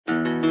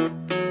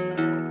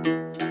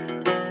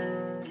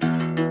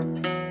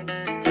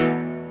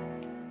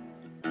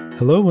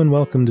Hello and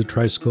welcome to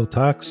Tricycle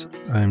Talks.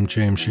 I'm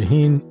James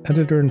Shaheen,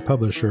 editor and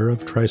publisher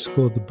of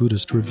Tricycle the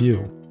Buddhist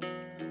Review.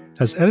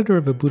 As editor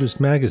of a Buddhist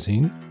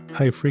magazine,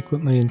 I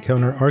frequently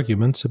encounter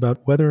arguments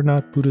about whether or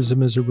not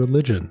Buddhism is a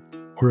religion,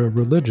 or a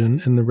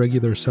religion in the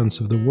regular sense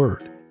of the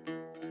word.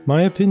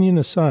 My opinion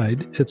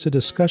aside, it's a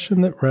discussion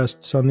that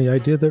rests on the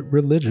idea that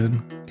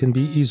religion can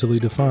be easily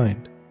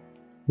defined.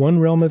 One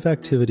realm of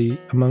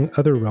activity among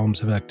other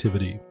realms of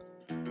activity.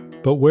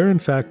 But where in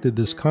fact did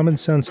this common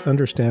sense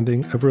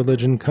understanding of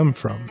religion come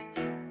from?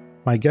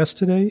 My guest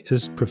today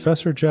is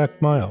Professor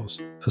Jack Miles,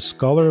 a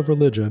scholar of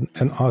religion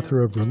and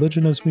author of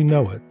Religion as We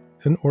Know It,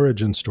 An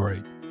Origin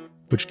Story,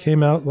 which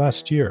came out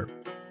last year.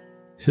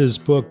 His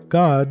book,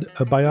 God,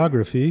 a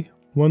Biography,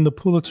 won the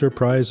Pulitzer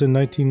Prize in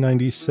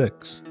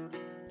 1996.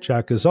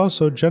 Jack is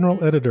also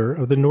general editor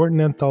of the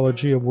Norton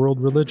Anthology of World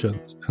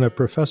Religions and a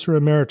professor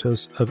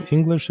emeritus of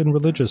English and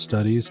Religious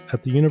Studies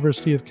at the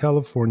University of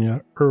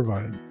California,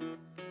 Irvine.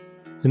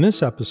 In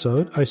this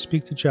episode, I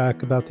speak to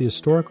Jack about the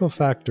historical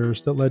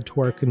factors that led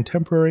to our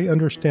contemporary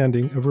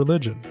understanding of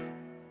religion.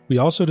 We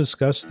also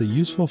discuss the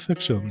useful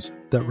fictions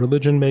that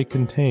religion may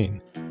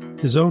contain,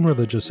 his own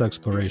religious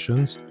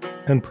explorations,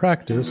 and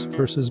practice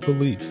versus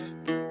belief.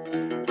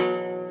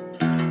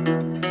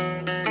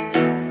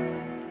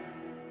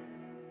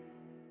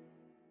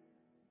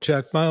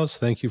 Jack Miles,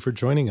 thank you for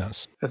joining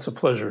us. It's a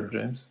pleasure,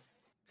 James.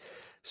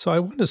 So I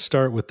want to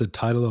start with the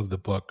title of the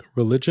book,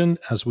 Religion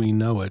as We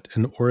Know It,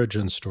 An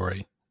Origin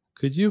Story.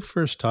 Could you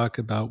first talk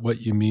about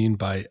what you mean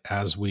by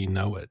as we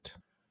know it?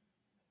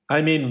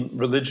 I mean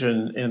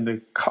religion in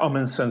the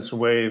common sense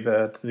way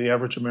that the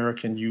average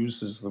American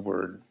uses the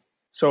word.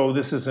 So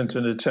this isn't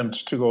an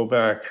attempt to go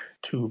back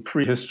to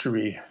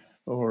prehistory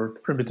or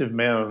primitive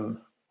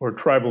man or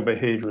tribal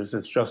behaviors.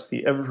 It's just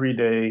the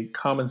everyday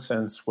common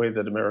sense way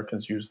that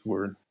Americans use the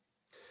word.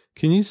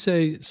 Can you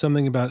say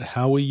something about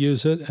how we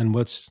use it and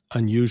what's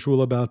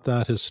unusual about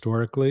that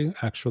historically?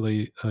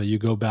 Actually, you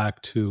go back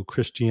to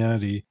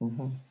Christianity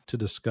to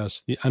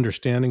discuss the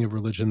understanding of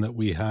religion that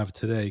we have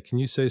today. Can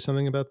you say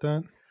something about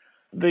that?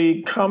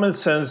 The common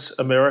sense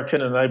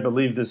American, and I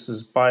believe this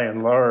is by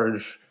and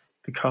large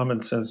the common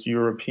sense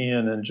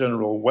European and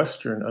general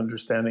Western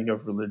understanding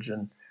of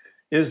religion,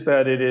 is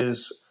that it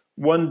is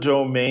one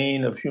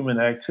domain of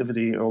human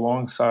activity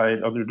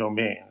alongside other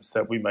domains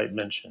that we might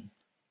mention,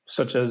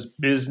 such as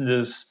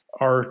business,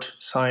 art,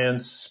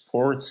 science,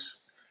 sports,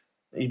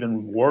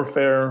 even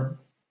warfare,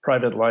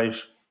 private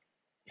life.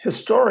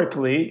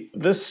 Historically,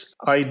 this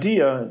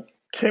idea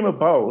came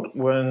about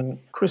when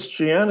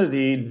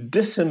Christianity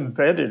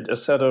disembedded a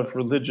set of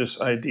religious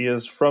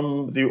ideas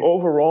from the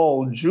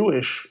overall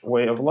Jewish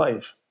way of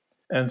life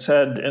and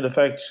said, in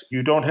effect,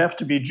 you don't have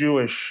to be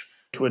Jewish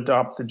to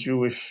adopt the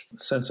Jewish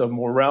sense of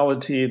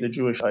morality, the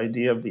Jewish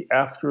idea of the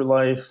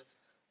afterlife,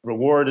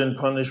 reward and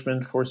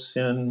punishment for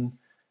sin,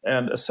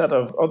 and a set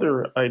of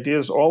other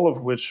ideas, all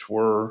of which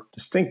were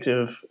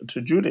distinctive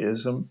to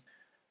Judaism.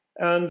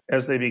 And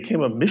as they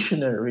became a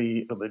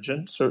missionary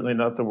religion, certainly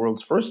not the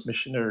world's first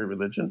missionary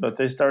religion, but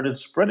they started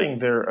spreading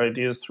their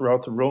ideas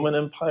throughout the Roman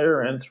Empire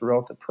and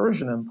throughout the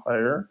Persian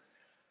Empire.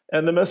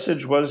 And the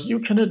message was, you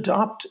can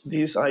adopt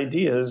these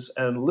ideas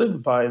and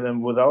live by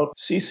them without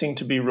ceasing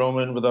to be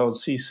Roman, without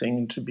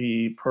ceasing to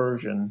be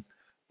Persian,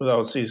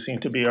 without ceasing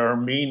to be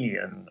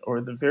Armenian,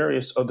 or the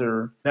various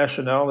other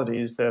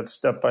nationalities that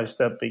step by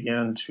step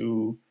began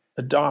to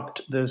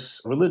adopt this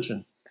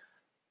religion.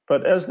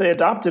 But as they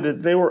adopted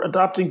it, they were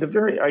adopting the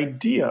very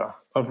idea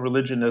of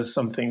religion as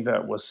something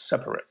that was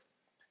separate.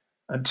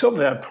 Until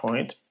that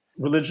point,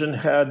 religion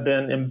had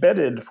been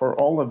embedded for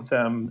all of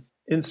them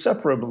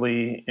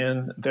inseparably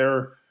in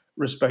their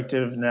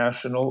respective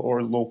national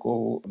or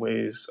local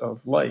ways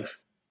of life.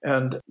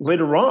 And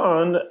later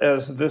on,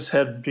 as this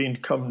had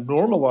become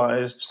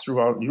normalized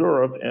throughout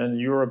Europe and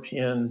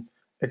European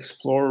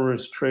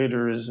explorers,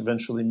 traders,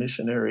 eventually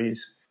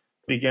missionaries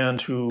began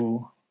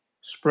to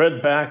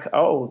spread back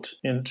out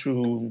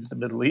into the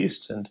Middle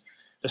East and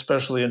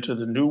especially into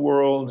the New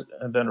World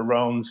and then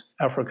around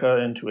Africa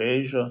into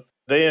Asia,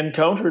 they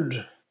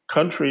encountered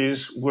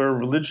countries where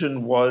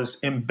religion was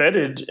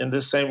embedded in the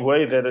same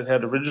way that it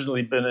had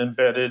originally been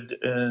embedded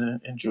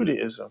in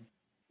Judaism.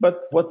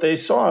 But what they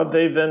saw,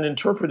 they then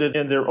interpreted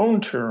in their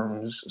own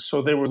terms.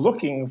 So they were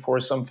looking for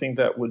something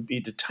that would be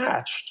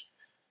detached,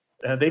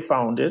 and they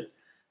found it.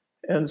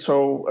 And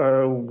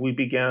so we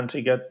began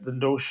to get the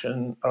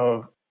notion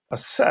of a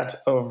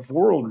set of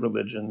world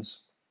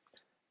religions,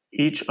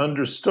 each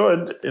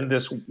understood in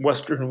this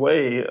Western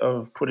way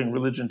of putting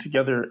religion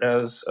together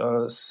as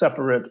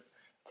separate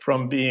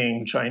from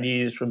being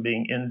Chinese, from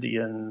being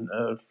Indian,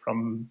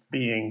 from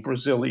being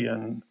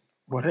Brazilian,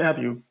 what have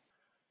you.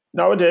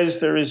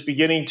 Nowadays, there is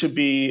beginning to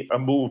be a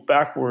move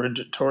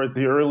backward toward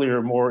the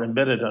earlier, more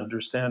embedded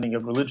understanding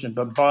of religion.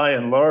 But by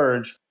and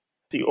large,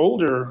 the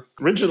older,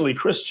 originally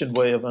Christian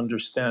way of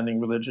understanding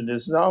religion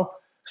is now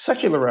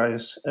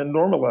secularized and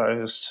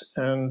normalized.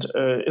 And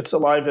it's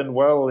alive and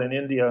well in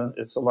India,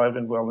 it's alive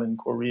and well in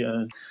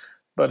Korea,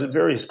 but in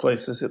various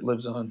places it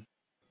lives on.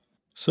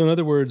 So, in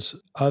other words,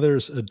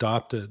 others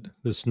adopted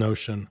this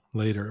notion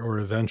later or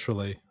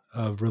eventually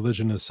of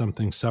religion as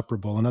something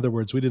separable. In other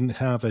words, we didn't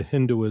have a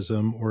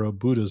Hinduism or a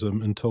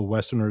Buddhism until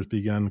Westerners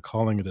began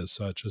calling it as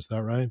such. Is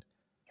that right?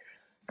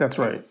 That's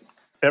right.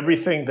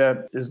 Everything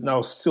that is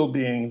now still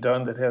being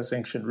done that has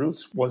ancient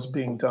roots was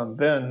being done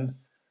then.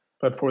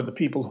 But for the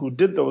people who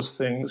did those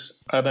things,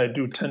 and I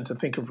do tend to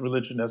think of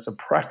religion as a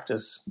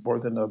practice more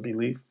than a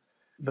belief,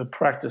 the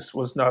practice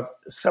was not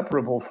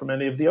separable from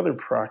any of the other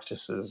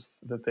practices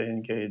that they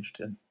engaged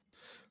in.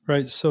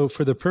 Right. So,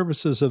 for the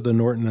purposes of the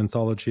Norton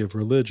Anthology of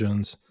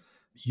Religions,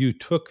 you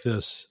took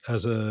this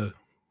as a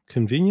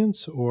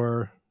convenience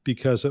or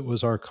because it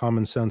was our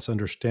common sense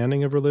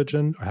understanding of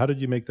religion? How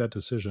did you make that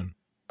decision?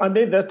 I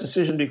made that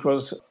decision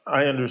because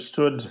I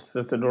understood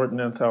that the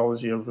Norton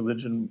Anthology of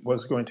Religion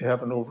was going to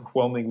have an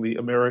overwhelmingly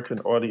American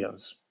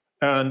audience.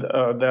 And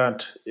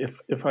that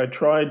if I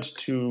tried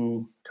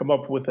to come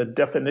up with a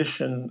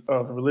definition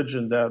of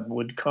religion that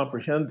would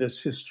comprehend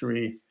this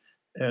history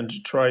and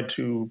try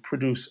to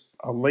produce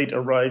a late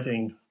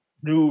arriving,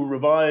 new,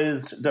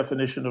 revised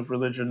definition of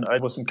religion, I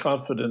wasn't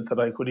confident that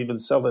I could even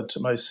sell it to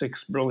my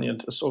 6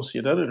 brilliant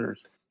associate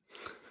editors.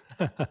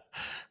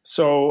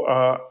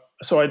 So,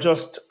 so I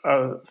just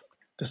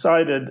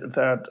decided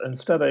that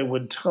instead I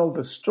would tell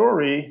the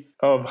story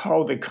of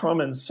how the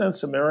common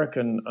sense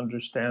American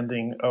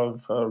understanding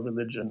of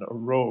religion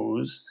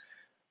arose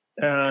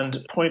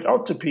and point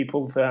out to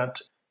people that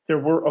there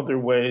were other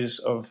ways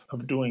of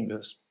doing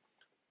this.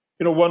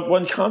 You know,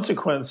 one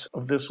consequence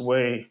of this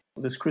way,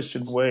 this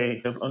Christian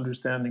way of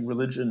understanding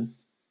religion,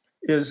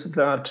 is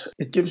that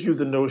it gives you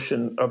the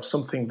notion of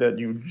something that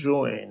you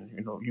join.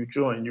 You know, you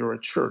join, you're a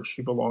church,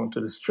 you belong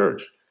to this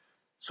church.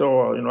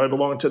 So, I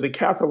belong to the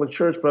Catholic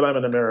Church, but I'm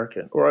an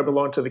American. Or I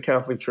belong to the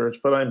Catholic Church,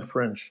 but I'm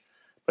French.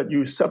 But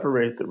you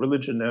separate the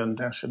religion and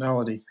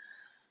nationality.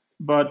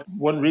 But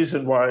one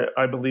reason why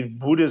I believe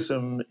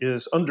Buddhism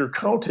is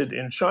undercounted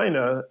in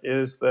China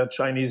is that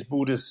Chinese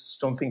Buddhists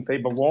don't think they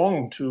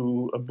belong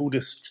to a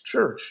Buddhist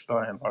church,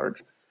 by and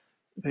large.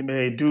 They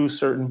may do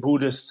certain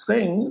Buddhist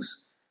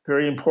things,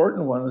 very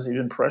important ones,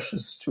 even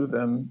precious to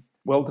them,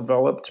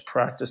 well-developed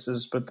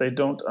practices, but they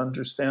don't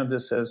understand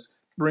this as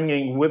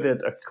bringing with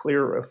it a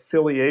clear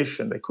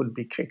affiliation. They couldn't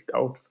be kicked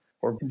out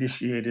or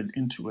initiated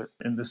into it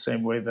in the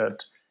same way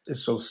that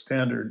is so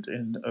standard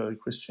in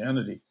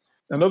Christianity.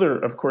 Another,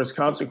 of course,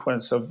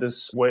 consequence of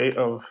this way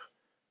of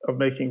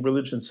making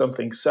religion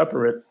something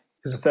separate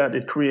is that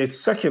it creates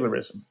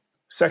secularism.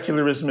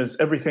 Secularism is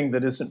everything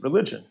that isn't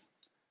religion.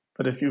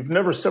 But if you've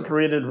never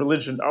separated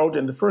religion out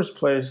in the first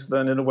place,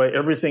 then in a way,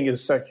 everything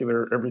is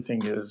secular,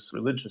 everything is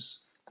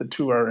religious. The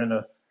two are in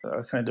a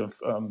kind of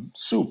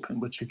soup in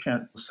which you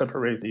can't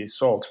separate the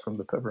salt from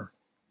the pepper.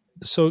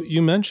 So,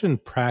 you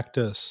mentioned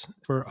practice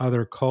for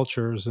other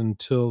cultures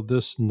until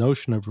this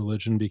notion of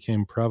religion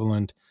became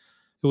prevalent.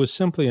 It was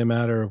simply a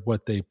matter of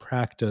what they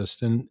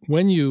practiced. And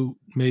when you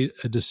made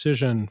a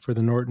decision for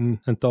the Norton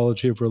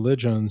Anthology of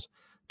Religions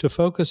to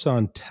focus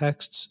on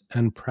texts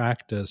and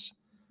practice,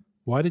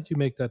 why did you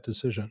make that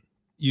decision?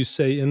 You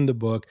say in the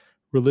book,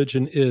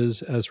 religion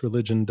is as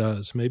religion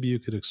does. Maybe you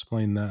could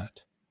explain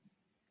that.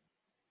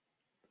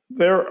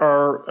 There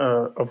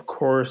are, of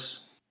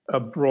course,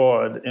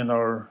 abroad in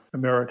our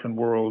American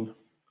world,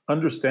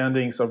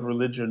 understandings of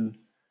religion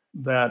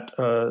that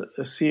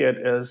see it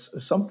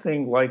as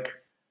something like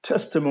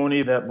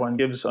testimony that one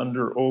gives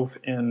under oath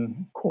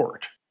in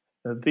court.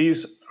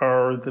 These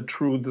are the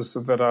truths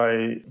that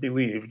I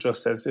believe,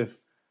 just as if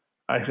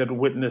I had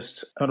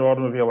witnessed an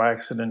automobile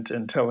accident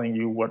and telling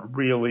you what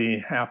really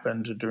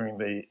happened during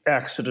the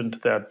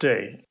accident that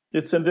day.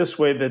 It's in this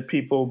way that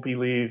people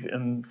believe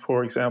in,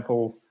 for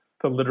example,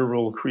 the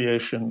literal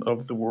creation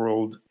of the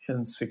world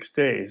in 6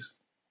 days.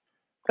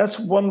 That's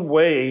one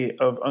way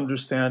of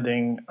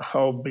understanding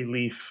how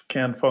belief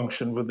can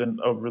function within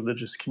a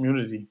religious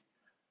community.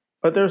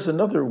 But there's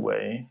another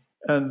way,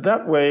 and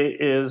that way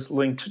is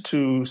linked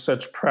to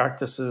such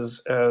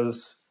practices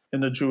as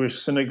in a Jewish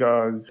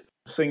synagogue,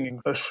 singing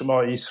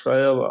Shema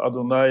Yisrael,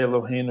 Adonai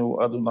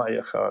Eloheinu, Adonai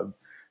Echad.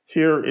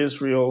 Hear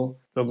Israel,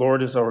 the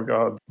Lord is our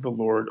God, the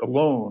Lord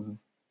alone.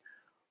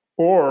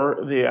 Or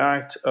the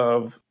act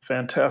of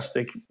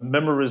fantastic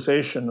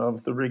memorization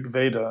of the Rig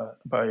Veda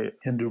by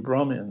Hindu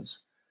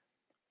Brahmins.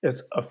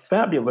 It's a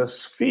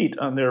fabulous feat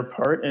on their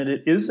part, and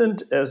it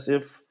isn't as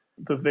if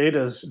the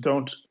Vedas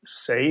don't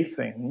say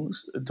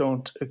things,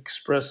 don't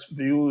express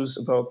views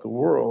about the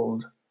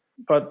world,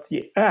 but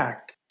the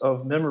act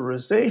of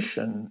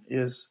memorization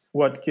is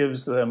what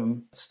gives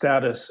them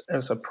status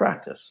as a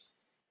practice.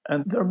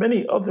 And there are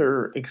many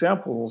other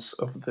examples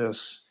of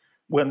this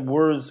when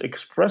words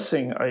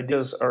expressing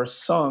ideas are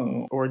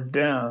sung or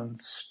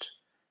danced.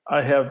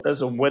 I have,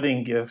 as a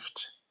wedding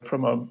gift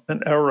from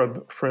an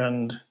Arab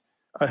friend,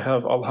 I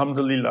have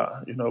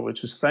Alhamdulillah,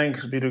 which is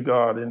thanks be to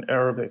God in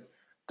Arabic,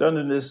 done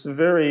in this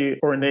very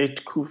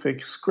ornate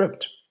Kufic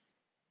script.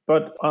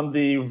 But on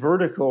the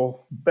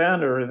vertical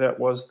banner that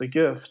was the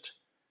gift,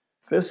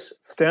 this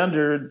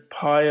standard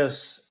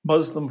pious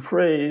Muslim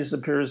phrase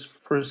appears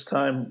first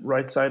time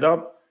right side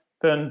up,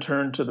 then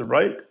turned to the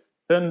right,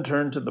 then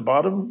turned to the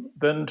bottom,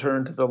 then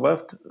turned to the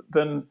left,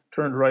 then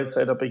turned right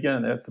side up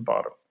again at the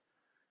bottom.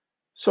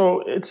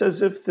 So it's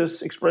as if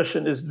this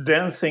expression is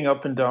dancing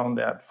up and down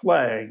that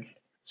flag.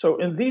 So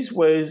in these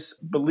ways,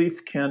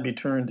 belief can be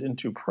turned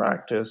into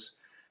practice.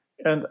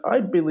 And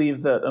I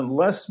believe that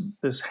unless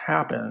this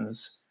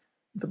happens,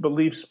 the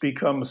beliefs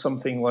become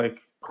something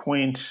like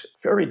quaint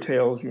fairy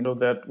tales,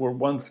 that were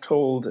once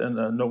told and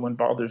no one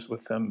bothers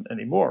with them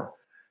anymore,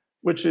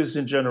 which is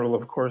in general,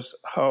 of course,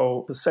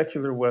 how the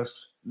secular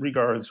West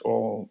regards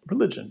all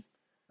religion.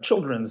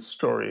 Children's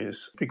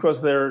stories,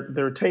 because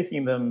they're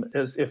taking them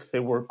as if they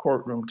were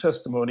courtroom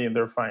testimony and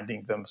they're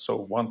finding them so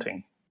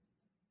wanting.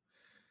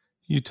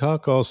 You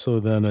talk also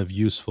then of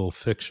useful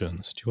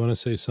fictions. Do you want to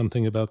say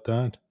something about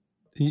that?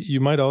 You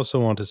might also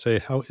want to say,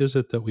 how is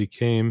it that we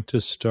came to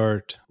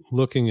start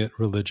looking at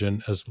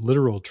religion as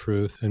literal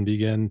truth and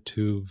began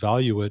to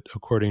value it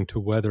according to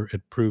whether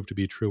it proved to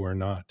be true or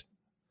not?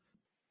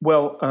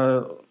 Well,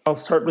 I'll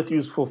start with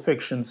useful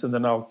fictions and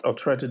then I'll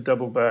try to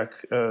double back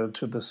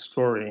to the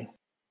story.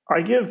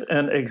 I give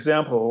an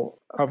example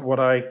of what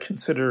I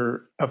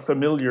consider a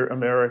familiar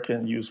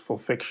American useful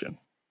fiction.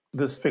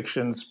 This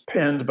fiction's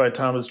penned by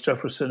Thomas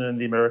Jefferson in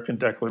the American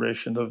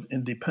Declaration of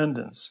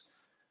Independence,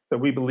 that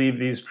we believe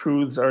these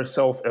truths are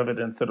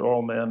self-evident that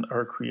all men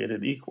are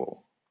created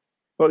equal.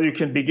 Well, you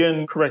can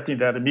begin correcting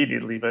that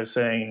immediately by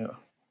saying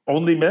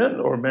only men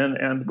or men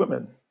and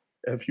women.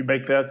 If you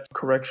make that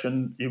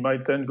correction, you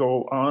might then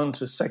go on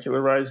to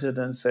secularize it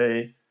and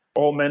say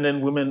all men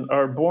and women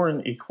are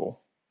born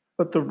equal.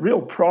 But the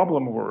real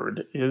problem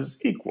word is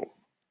equal,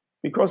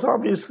 because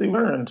obviously we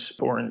aren't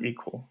born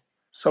equal.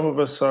 Some of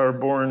us are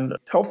born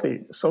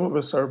healthy. Some of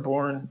us are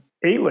born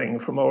ailing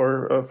from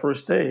our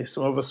first day.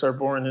 Some of us are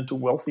born into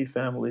wealthy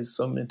families,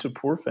 some into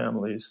poor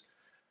families.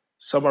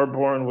 Some are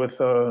born with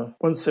a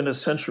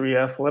once-in-a-century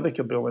athletic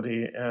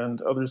ability,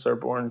 and others are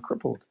born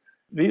crippled.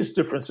 These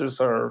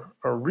differences are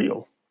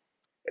real.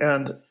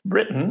 And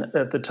Britain,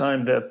 at the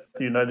time that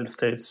the United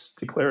States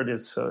declared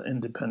its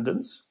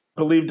independence,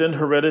 believed in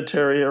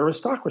hereditary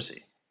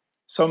aristocracy.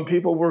 Some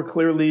people were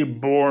clearly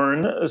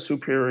born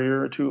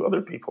superior to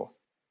other people.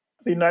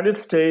 The United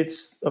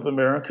States of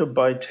America,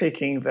 by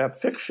taking that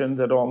fiction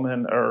that all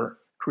men are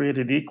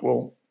created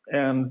equal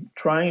and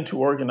trying to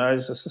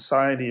organize a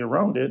society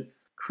around it,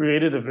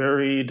 created a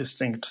very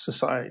distinct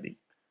society.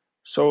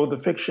 So the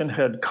fiction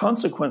had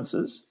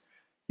consequences.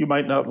 You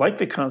might not like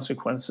the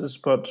consequences,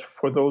 but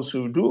for those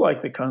who do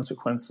like the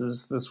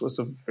consequences, this was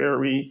a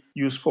very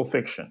useful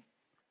fiction.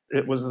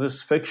 It was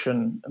this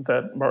fiction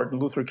that Martin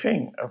Luther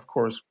King, of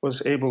course,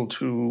 was able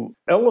to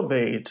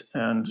elevate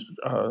and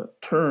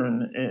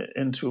turn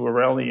into a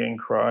rallying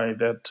cry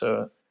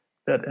that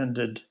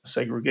ended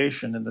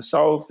segregation in the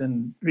South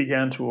and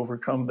began to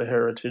overcome the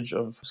heritage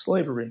of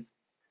slavery.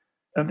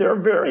 And there are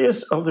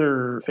various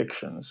other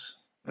fictions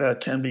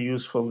that can be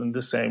useful in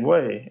the same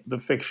way. The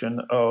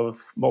fiction of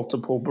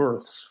multiple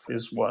births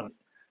is one.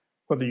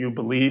 Whether you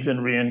believe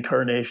in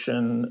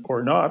reincarnation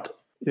or not,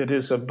 it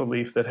is a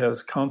belief that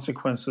has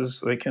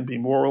consequences. They can be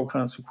moral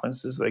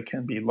consequences. They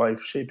can be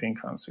life-shaping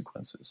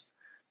consequences.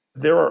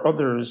 There are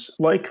others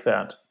like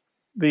that.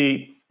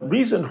 The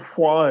reason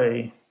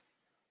why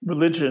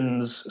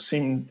religions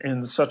seem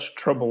in such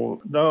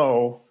trouble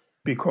now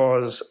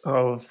because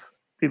of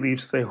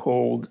beliefs they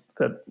hold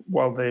that,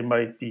 while they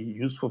might be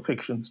useful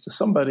fictions to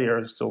somebody,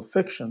 are still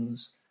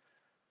fictions,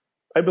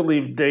 I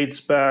believe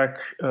dates back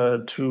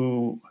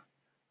to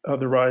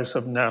the rise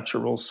of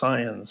natural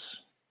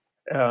science.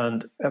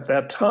 And at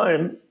that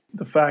time,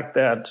 the fact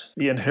that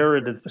the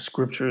inherited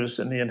scriptures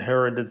and the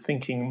inherited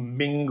thinking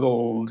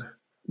mingled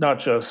not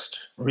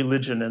just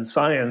religion and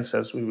science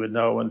as we would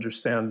now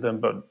understand them,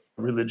 but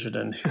religion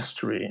and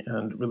history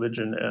and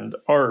religion and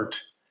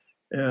art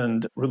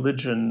and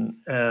religion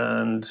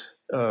and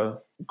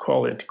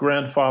call it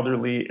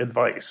grandfatherly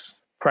advice,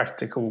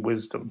 practical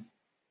wisdom.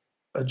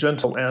 A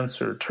gentle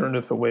answer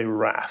turneth away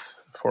wrath,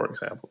 for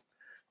example.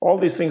 All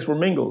these things were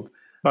mingled.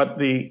 But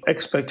the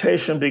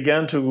expectation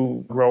began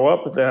to grow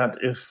up that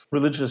if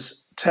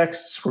religious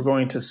texts were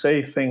going to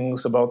say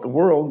things about the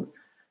world,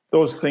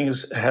 those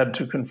things had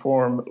to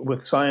conform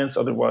with science,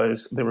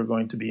 otherwise they were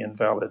going to be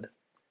invalid.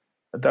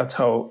 That's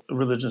how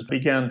religions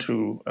began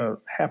to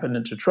happen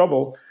into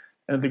trouble.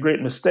 And the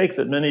great mistake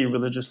that many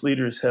religious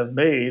leaders have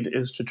made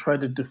is to try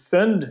to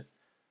defend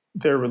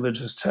their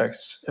religious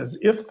texts as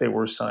if they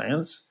were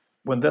science,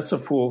 when that's a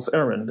fool's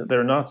errand.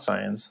 They're not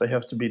science. They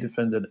have to be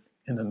defended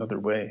in another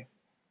way.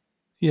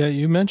 Yeah,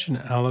 you mentioned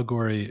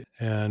allegory,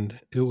 and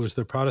it was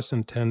the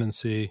Protestant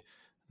tendency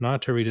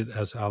not to read it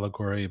as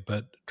allegory,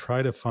 but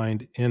try to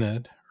find in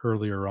it,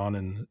 earlier on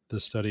in the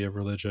study of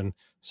religion,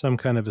 some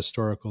kind of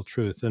historical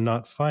truth. And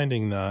not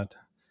finding that,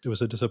 it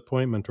was a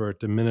disappointment or it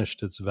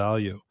diminished its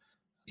value.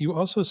 You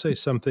also say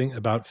something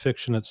about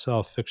fiction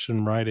itself,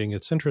 fiction writing.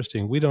 It's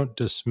interesting. We don't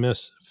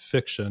dismiss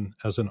fiction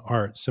as an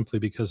art simply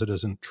because it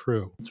isn't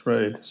true. That's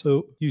right.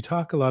 So you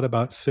talk a lot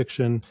about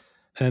fiction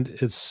and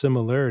its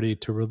similarity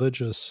to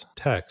religious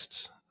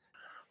texts.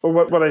 Well,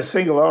 what I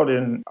single out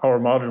in our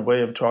modern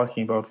way of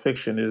talking about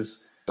fiction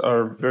is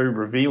are very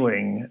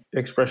revealing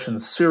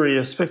expressions,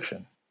 serious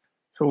fiction.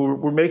 So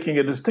we're making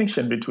a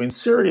distinction between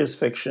serious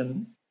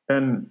fiction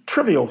and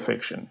trivial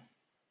fiction.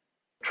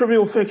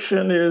 Trivial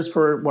fiction is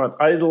for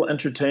idle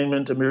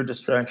entertainment, a mere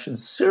distraction.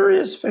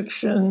 Serious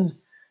fiction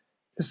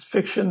is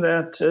fiction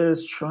that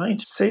is trying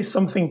to say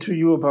something to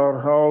you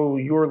about how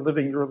you're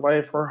living your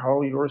life or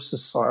how your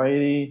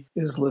society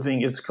is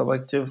living its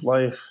collective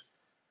life.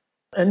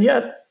 And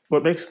yet,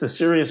 what makes the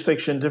serious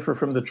fiction differ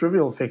from the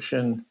trivial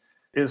fiction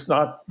is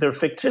not their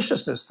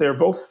fictitiousness. They're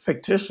both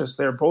fictitious,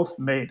 they're both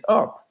made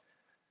up.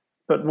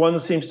 But one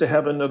seems to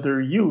have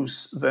another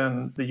use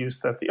than the use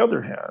that the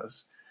other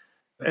has.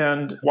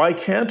 And why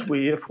can't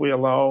we, if we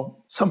allow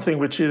something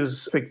which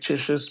is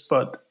fictitious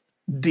but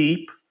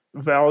deep,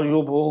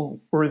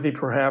 valuable, worthy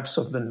perhaps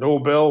of the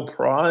Nobel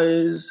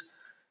Prize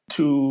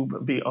to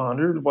be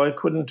honored, why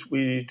couldn't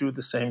we do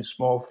the same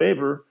small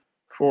favor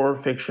for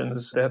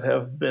fictions that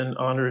have been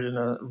honored in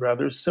a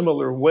rather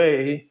similar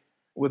way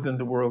within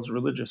the world's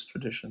religious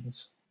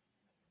traditions?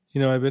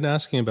 I've been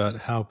asking about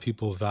how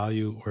people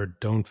value or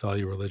don't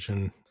value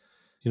religion.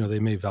 They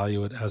may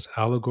value it as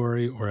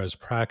allegory or as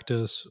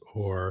practice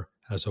or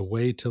as a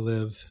way to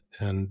live.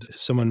 And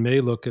someone may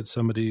look at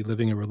somebody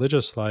living a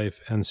religious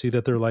life and see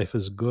that their life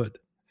is good.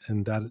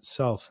 And that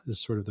itself is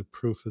sort of the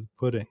proof of the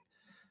pudding.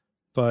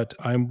 But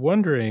I'm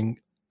wondering,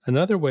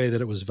 another way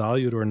that it was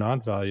valued or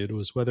not valued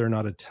was whether or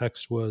not a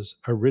text was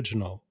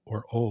original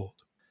or old.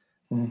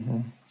 Mm-hmm.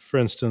 For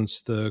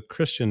instance, the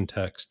Christian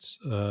texts,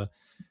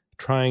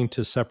 trying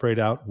to separate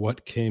out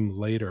what came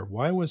later.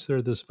 Why was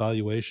there this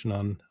valuation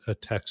on a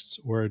text's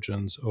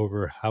origins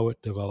over how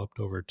it developed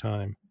over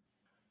time?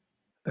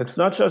 It's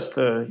not just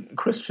the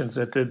Christians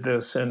that did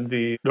this. In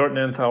the Norton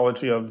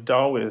Anthology of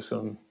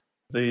Taoism,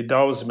 the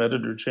Taoism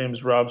editor,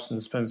 James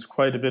Robson, spends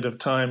quite a bit of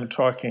time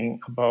talking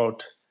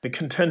about the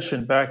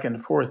contention back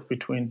and forth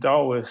between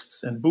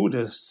Taoists and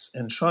Buddhists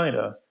in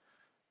China.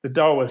 The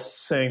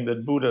Taoists saying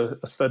that Buddha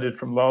studied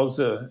from Lao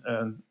Tzu,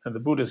 and the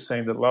Buddhists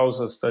saying that Lao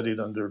Tzu studied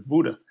under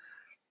Buddha.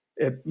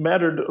 It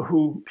mattered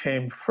who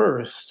came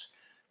first.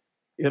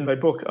 In my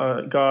book,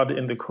 God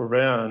in the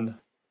Quran,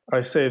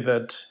 I say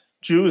that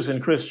Jews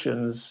and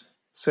Christians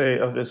say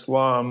of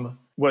Islam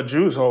what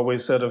Jews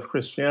always said of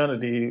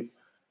Christianity: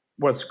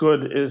 what's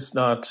good is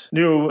not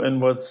new,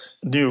 and what's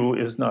new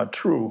is not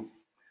true.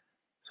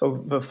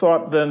 So the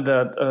thought then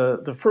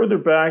that the further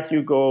back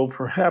you go,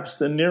 perhaps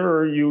the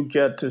nearer you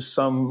get to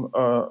some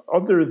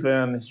other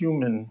than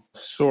human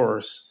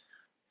source,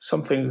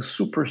 something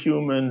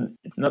superhuman,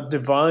 if not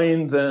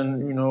divine,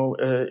 then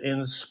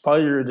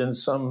inspired in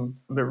some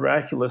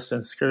miraculous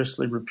and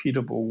scarcely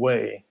repeatable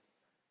way.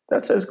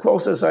 That's as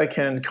close as I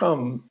can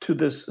come to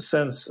this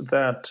sense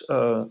that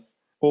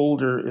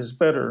older is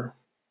better.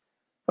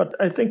 But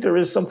I think there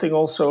is something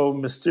also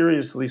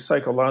mysteriously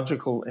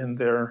psychological in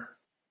there,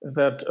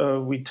 that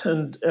we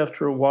tend,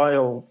 after a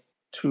while,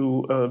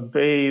 to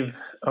bathe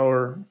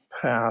our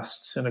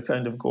pasts in a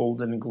kind of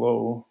golden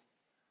glow.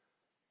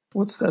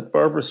 What's that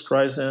Barbra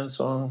Streisand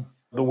song?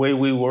 The Way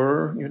We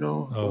Were,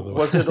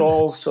 Was it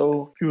all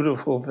so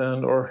beautiful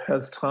then, or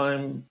has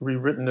time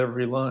rewritten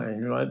every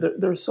line?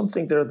 There's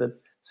something there that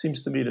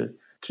seems to me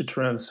to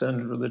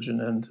transcend religion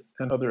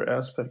and other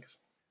aspects.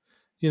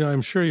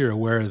 I'm sure you're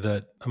aware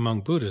that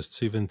among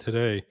Buddhists, even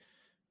today,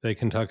 they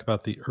can talk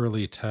about the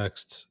early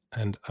texts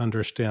and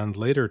understand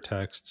later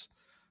texts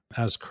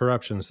as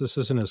corruptions. This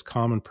isn't as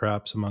common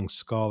perhaps among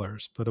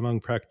scholars, but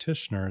among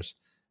practitioners,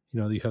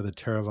 you have the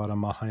Theravada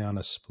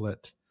Mahayana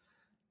split.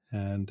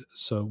 And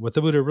so what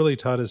the Buddha really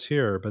taught is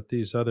here, but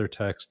these other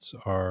texts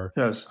are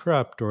Yes.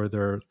 corrupt, or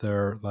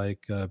they're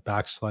like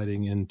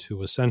backsliding into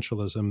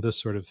essentialism,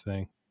 this sort of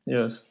thing.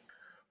 Yes.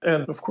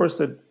 And of course,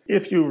 that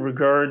if you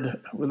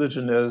regard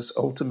religion as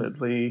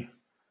ultimately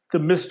the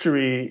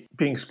mystery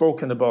being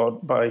spoken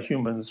about by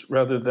humans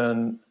rather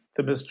than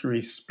the mystery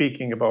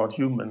speaking about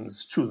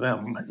humans to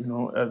them,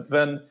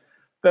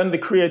 then the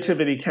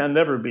creativity can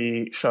never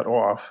be shut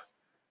off,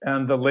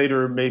 and the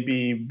later may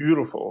be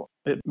beautiful.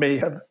 It may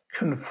have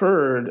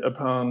conferred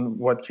upon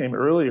what came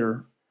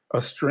earlier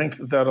a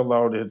strength that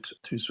allowed it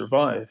to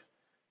survive.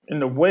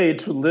 In a way,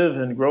 to live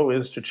and grow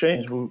is to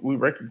change. We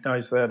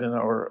recognize that in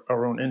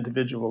our own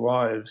individual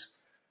lives.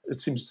 It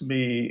seems to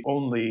be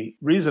only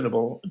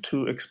reasonable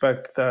to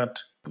expect that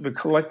the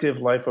collective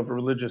life of a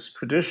religious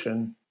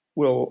tradition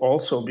will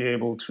also be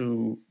able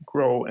to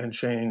grow and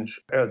change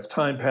as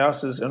time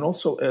passes, and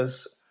also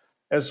as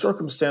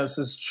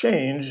circumstances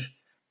change.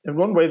 And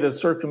one way that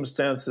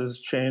circumstances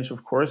change,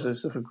 of course,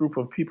 is if a group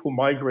of people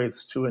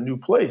migrates to a new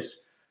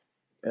place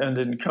and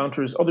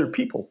encounters other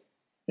people.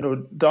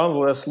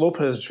 Donald S.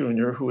 Lopez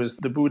Jr., who is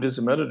the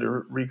Buddhism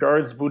editor,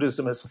 regards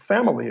Buddhism as a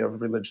family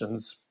of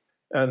religions,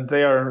 and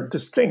they are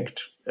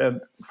distinct. And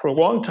for a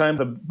long time,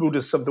 the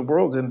Buddhists of the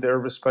world in their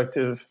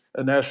respective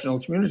national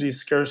communities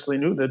scarcely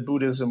knew that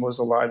Buddhism was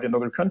alive in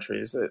other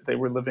countries. They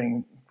were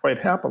living quite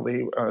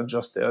happily,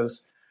 just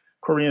as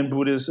Korean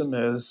Buddhism,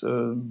 as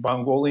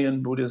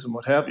Mongolian Buddhism,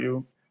 what have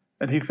you.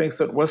 And he thinks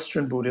that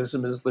Western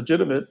Buddhism is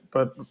legitimate,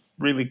 but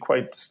really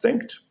quite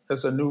distinct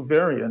as a new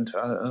variant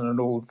on an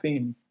old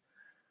theme.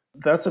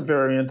 That's a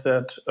variant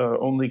that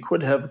only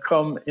could have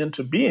come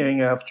into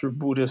being after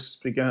Buddhists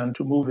began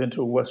to move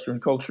into Western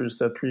cultures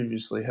that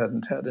previously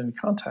hadn't had any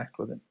contact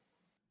with it.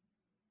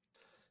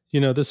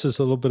 This is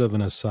a little bit of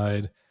an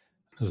aside.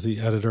 As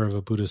the editor of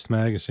a Buddhist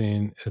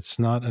magazine, it's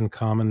not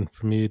uncommon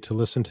for me to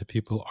listen to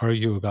people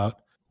argue about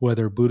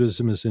whether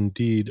Buddhism is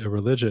indeed a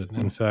religion.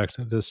 In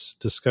fact, this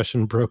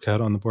discussion broke out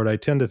on the board. I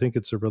tend to think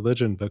it's a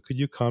religion, but could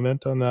you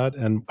comment on that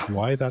and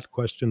why that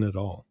question at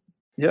all?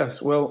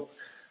 Yes, well,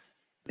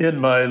 in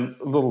my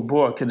little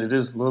book, and it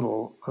is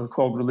little,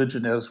 called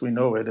Religion as We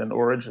Know It, an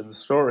Origin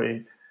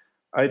Story,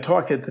 I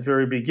talk at the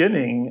very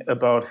beginning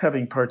about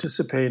having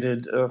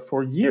participated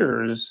for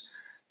years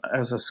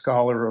as a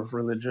scholar of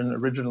religion,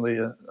 originally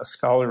a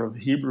scholar of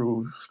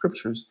Hebrew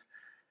scriptures,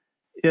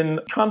 in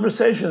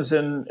conversations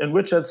in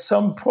which at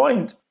some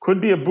point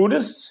could be a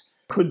Buddhist,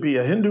 could be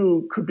a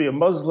Hindu, could be a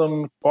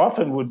Muslim,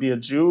 often would be a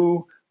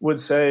Jew, would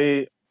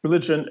say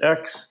religion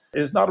X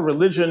is not a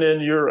religion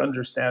in your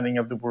understanding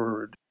of the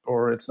word,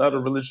 or it's not a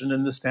religion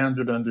in the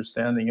standard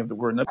understanding of the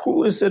word. Now,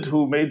 who is it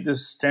who made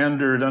this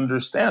standard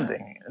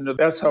understanding? And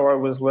that's how I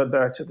was led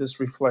back to this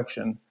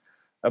reflection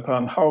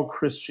upon how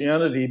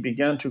Christianity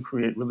began to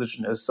create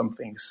religion as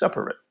something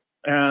separate.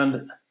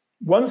 And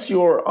once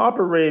you're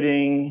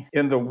operating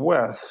in the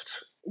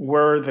West,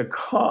 where the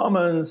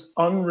commons,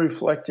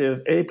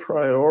 unreflective, a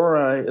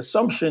priori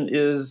assumption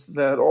is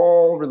that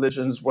all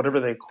religions, whatever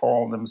they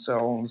call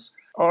themselves,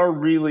 are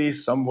really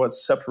somewhat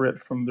separate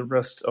from the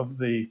rest of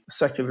the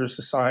secular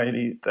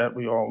society that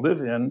we all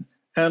live in,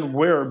 and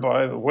where,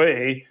 by the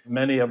way,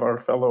 many of our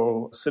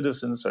fellow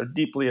citizens are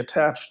deeply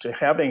attached to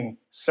having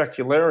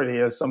secularity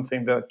as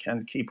something that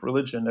can keep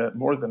religion at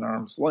more than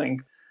arm's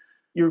length,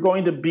 you're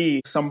going to be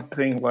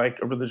something like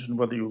a religion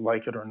whether you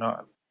like it or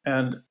not.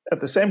 And at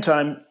the same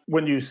time,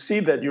 when you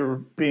see that you're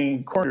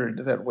being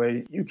cornered that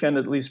way, you can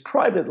at least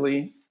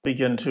privately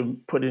begin to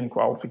put in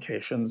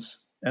qualifications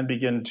and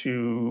begin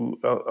to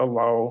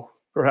allow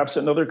perhaps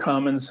another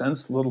common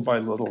sense little by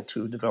little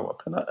to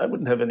develop. And I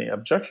wouldn't have any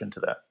objection to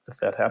that. If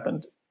that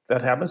happened,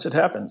 that happens, it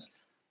happens.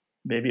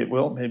 Maybe it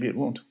will, maybe it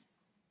won't.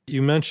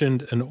 You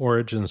mentioned an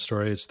origin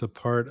story. It's the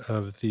part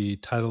of the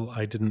title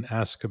I didn't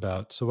ask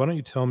about. So why don't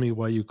you tell me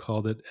why you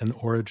called it an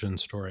origin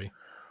story?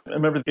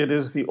 Remember, it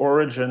is the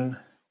origin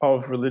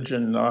of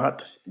religion,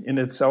 not in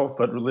itself,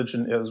 but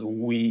religion as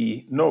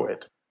we know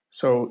it.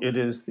 So it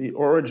is the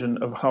origin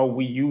of how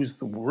we use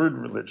the word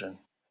religion.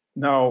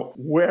 Now,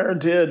 where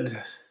did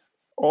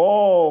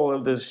all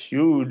of this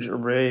huge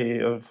array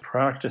of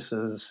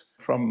practices,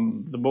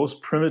 from the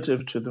most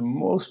primitive to the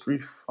most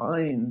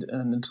refined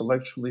and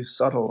intellectually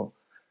subtle,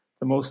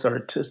 the most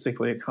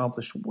artistically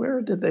accomplished,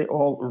 where did they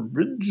all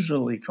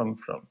originally come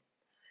from?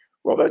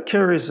 Well, that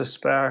carries us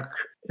back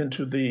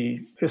into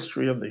the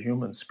history of the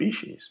human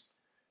species.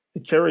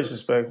 It carries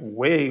us back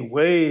way,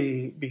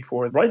 way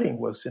before writing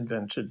was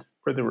invented,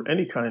 where there were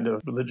any kind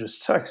of religious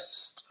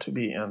texts to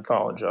be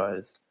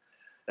anthologized.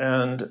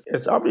 And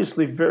it's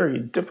obviously very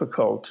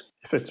difficult,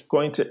 if it's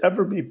going to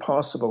ever be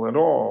possible at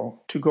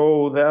all, to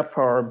go that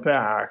far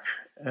back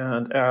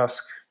and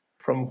ask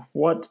from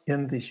what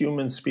in the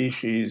human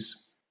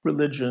species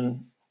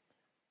religion,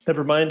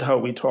 never mind how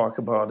we talk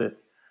about it,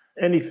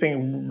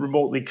 anything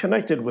remotely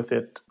connected with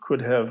it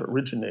could have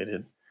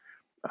originated.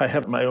 I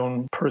have my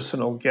own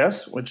personal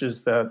guess, which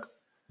is that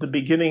the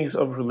beginnings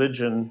of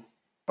religion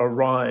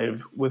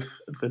arrive with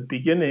the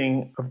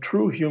beginning of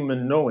true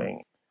human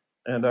knowing.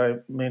 And I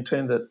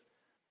maintain that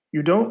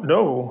you don't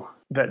know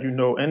that you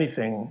know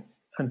anything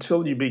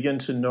until you begin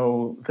to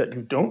know that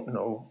you don't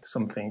know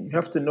something. You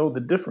have to know the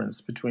difference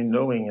between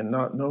knowing and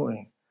not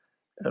knowing.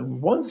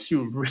 And once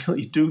you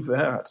really do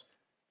that,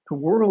 the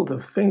world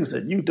of things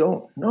that you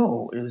don't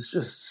know is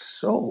just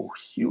so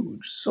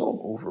huge,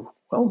 so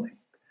overwhelming.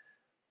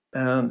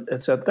 And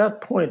it's at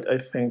that point, I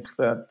think,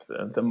 that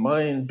the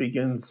mind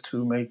begins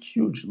to make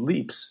huge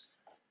leaps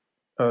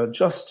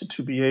just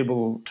to be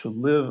able to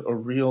live a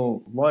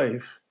real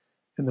life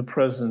in the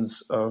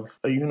presence of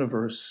a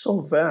universe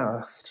so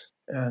vast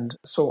and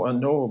so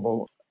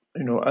unknowable.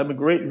 I'm a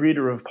great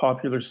reader of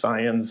popular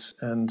science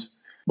and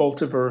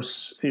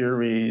multiverse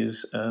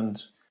theories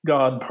and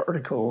God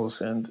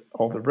particles and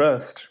all the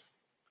rest.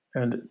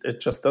 And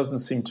it just doesn't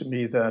seem to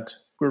me that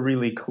we're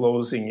really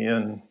closing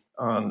in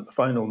on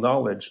final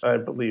knowledge. I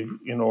believe,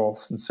 in all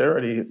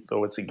sincerity,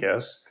 though it's a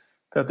guess,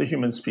 that the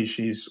human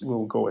species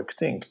will go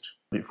extinct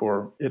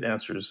before it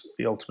answers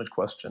the ultimate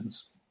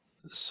questions.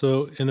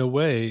 So, in a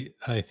way,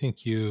 I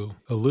think you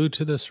allude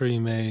to this, or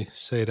you may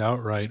say it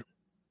outright.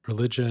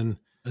 Religion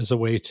is a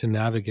way to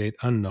navigate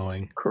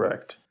unknowing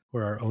Correct.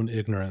 or our own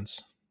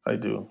ignorance. I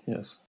do,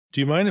 yes.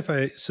 Do you mind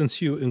if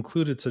since you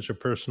included such a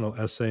personal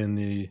essay in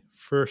the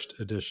first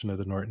edition of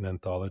the Norton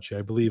Anthology,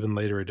 I believe in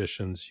later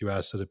editions you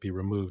asked that it be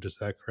removed. Is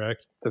that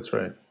correct? That's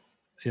right.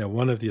 Yeah,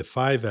 one of the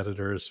 5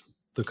 editors,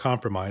 the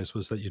compromise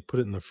was that you'd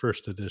put it in the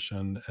first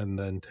edition and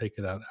then take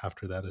it out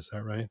after that. Is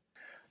that right?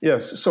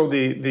 Yes. So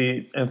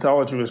the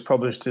anthology was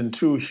published in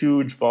 2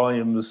 huge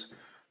volumes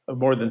of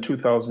more than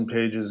 2,000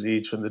 pages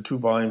each, and the 2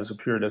 volumes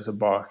appeared as a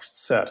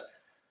boxed set.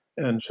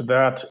 And to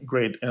that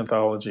great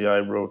anthology, I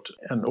wrote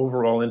an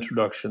overall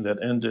introduction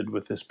that ended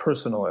with this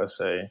personal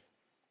essay.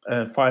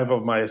 And 5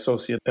 of my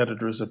associate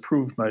editors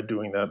approved my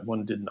doing that,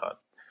 one did not.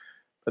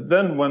 But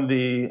then when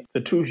the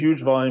 2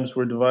 huge volumes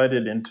were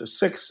divided into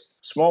 6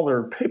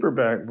 smaller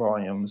paperback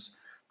volumes,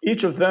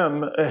 each of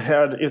them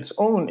had its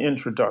own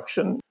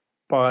introduction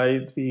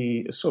by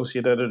the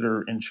associate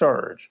editor in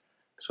charge.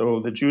 So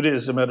the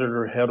Judaism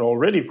editor had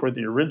already, for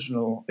the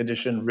original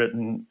edition,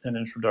 written an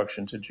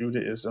introduction to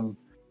Judaism,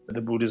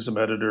 the Buddhism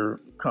editor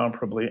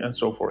comparably, and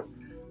so forth.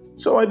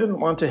 So I didn't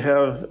want to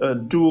have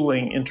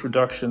dueling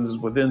introductions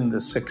within the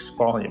 6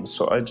 volumes,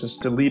 so I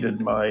just deleted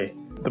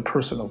the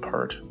personal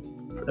part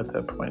at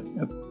that point.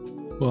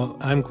 Well,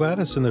 I'm glad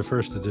it's in the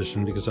first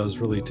edition because I was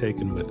really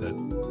taken with it.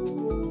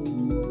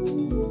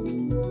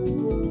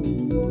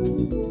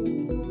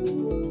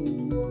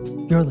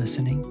 You're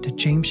listening to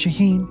James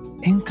Shaheen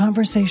in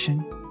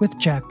conversation with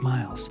Jack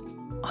Miles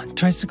on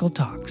Tricycle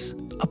Talks,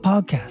 a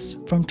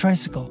podcast from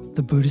Tricycle,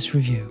 the Buddhist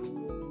Review.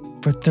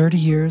 For 30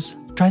 years,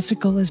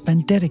 Tricycle has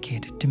been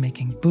dedicated to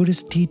making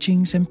Buddhist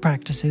teachings and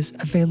practices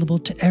available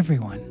to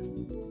everyone.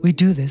 We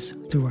do this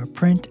through our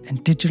print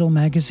and digital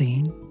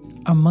magazine,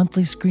 our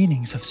monthly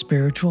screenings of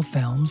spiritual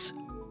films,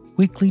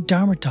 weekly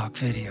Dharma Talk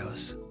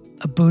videos,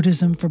 a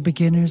Buddhism for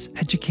Beginners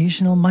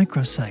educational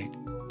microsite,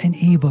 an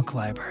ebook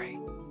library,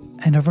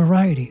 and a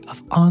variety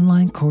of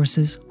online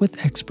courses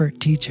with expert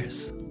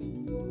teachers.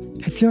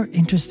 If you're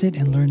interested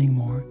in learning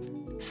more,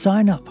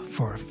 sign up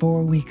for a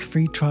 4-week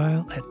free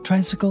trial at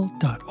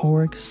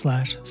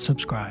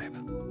tricycle.org/subscribe.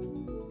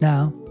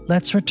 Now,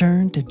 let's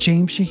return to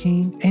James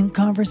Shaheen in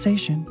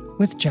conversation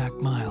with Jack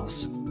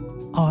Miles,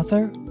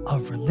 author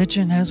of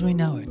Religion as We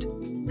Know It,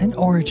 an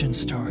origin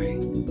story.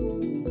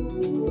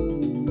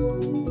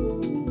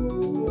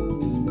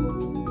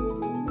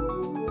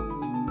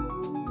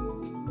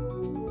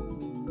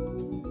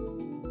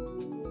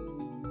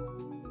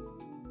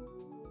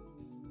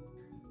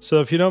 So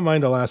if you don't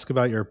mind, I'll ask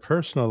about your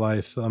personal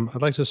life.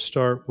 I'd like to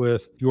start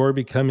with your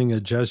becoming a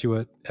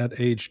Jesuit at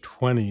age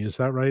 20. Is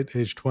that right?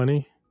 Age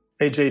 20?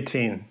 Age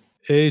 18.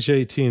 Age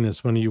 18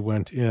 is when you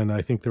went in.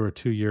 I think there were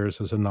 2 years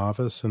as a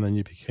novice, and then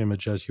you became a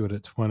Jesuit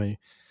at 20.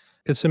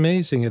 It's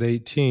amazing at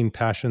 18,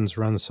 passions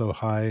run so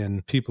high,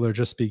 and people are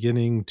just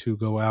beginning to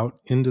go out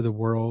into the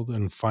world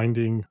and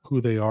finding who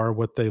they are,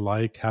 what they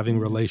like, having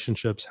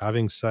relationships,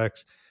 having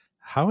sex.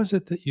 How is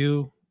it that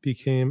you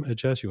became a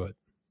Jesuit?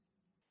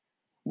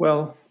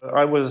 Well,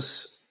 I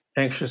was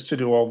anxious to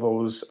do all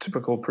those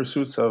typical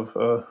pursuits of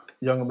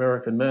young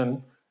American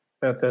men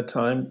at that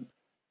time.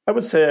 I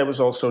would say I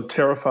was also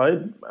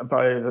terrified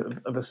by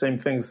the same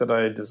things that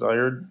I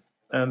desired.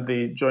 And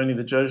the joining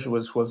the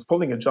Jesuits was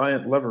pulling a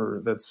giant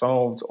lever that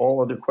solved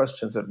all other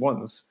questions at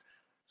once.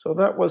 So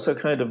that was a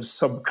kind of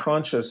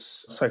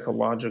subconscious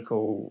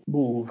psychological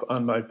move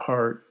on my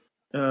part.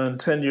 And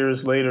 10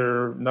 years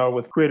later, now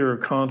with greater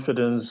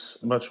confidence,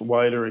 much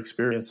wider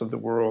experience of the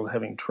world,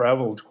 having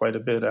traveled quite a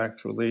bit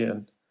actually,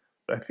 and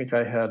I think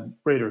I had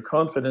greater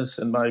confidence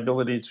in my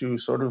ability to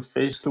sort of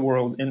face the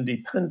world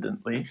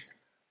independently.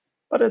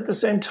 But at the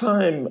same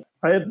time,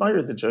 I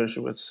admired the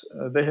Jesuits.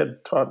 They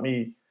had taught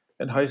me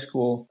in high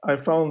school. I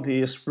found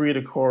the esprit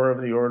de corps of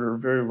the order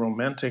very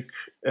romantic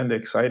and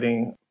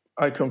exciting.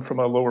 I come from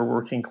a lower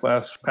working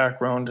class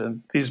background,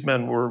 and these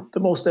men were the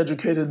most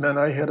educated men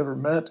I had ever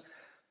met.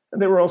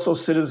 And they were also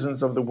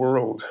citizens of the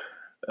world.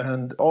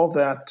 And all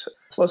that,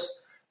 plus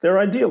their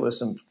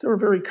idealism. They were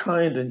very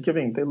kind and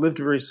giving. They lived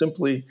very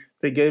simply.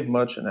 They gave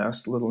much and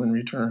asked little in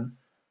return.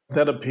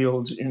 That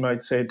appealed, you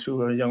might say,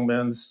 to a young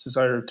man's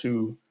desire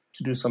to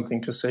do something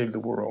to save the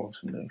world,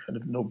 and a kind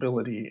of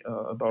nobility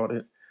about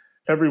it.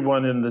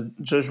 Everyone in the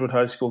Jesuit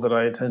high school that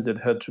I attended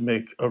had to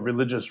make a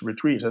religious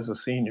retreat as a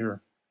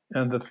senior.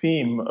 And the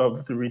theme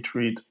of the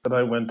retreat that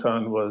I went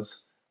on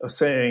was a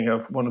saying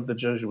of one of the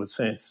Jesuit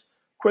saints,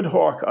 "Quid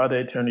hoc ad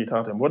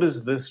eternitatem?" What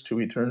is this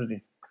to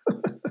eternity?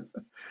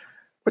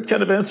 What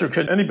kind of answer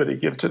could anybody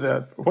give to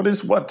that? What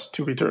is what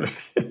to eternity?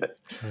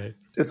 Right.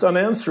 It's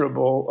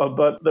unanswerable,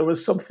 but there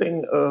was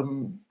something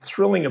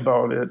thrilling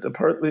about it.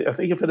 Partly, I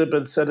think if it had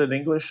been said in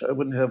English, I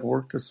wouldn't have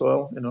worked as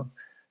well.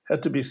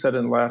 Had to be said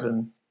in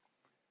Latin.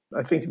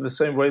 I think in the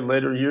same way,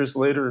 years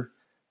later,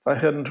 if I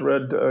hadn't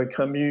read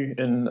Camus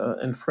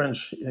in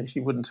French,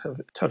 he wouldn't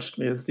have touched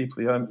me as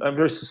deeply. I'm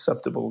very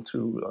susceptible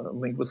to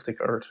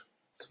linguistic art.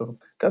 So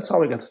that's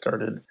how I got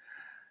started.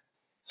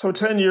 So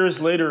 10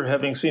 years later,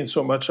 having seen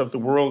so much of the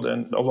world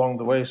and along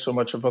the way so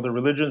much of other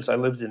religions, I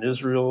lived in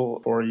Israel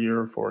for a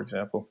year, for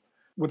example.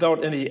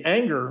 Without any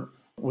anger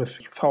with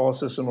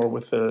Catholicism or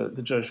with the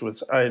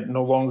Jesuits, I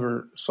no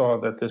longer saw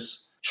that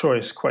this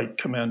choice quite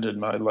commanded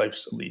my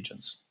life's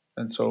allegiance.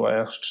 And so I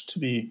asked to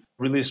be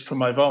released from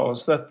my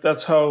vows.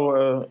 That's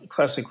how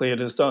classically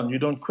it is done. You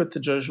don't quit the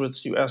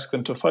Jesuits, you ask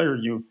them to fire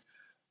you,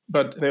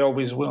 but they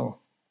always will,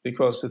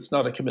 because it's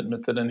not a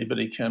commitment that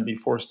anybody can be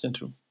forced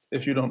into.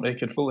 If you don't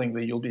make it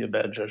willingly, you'll be a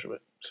bad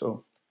Jesuit.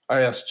 So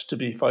I asked to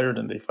be fired,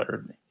 and they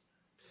fired me.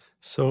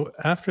 So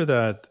after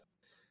that,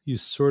 you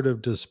sort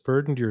of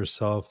disburdened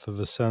yourself of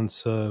a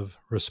sense of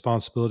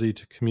responsibility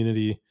to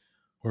community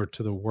or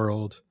to the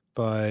world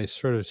by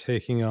sort of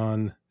taking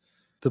on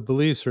the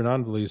beliefs or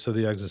non-beliefs of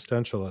the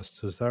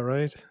existentialists. Is that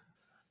right?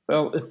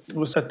 Well, it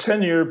was a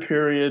 10-year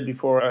period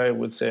before I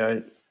would say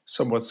I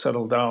somewhat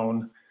settled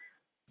down.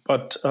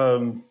 But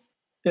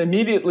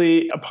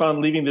immediately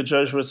upon leaving the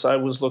Jesuits, I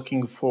was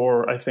looking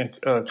for, I think,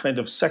 a kind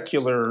of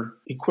secular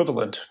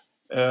equivalent.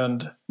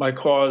 And my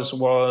cause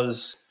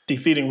was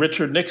defeating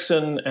Richard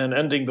Nixon and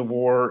ending the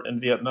war in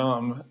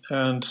Vietnam.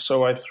 And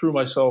so I threw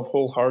myself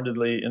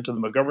wholeheartedly into the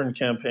McGovern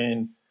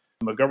campaign.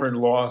 McGovern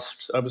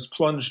lost. I was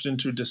plunged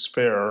into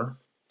despair.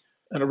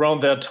 And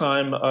around that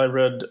time, I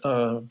read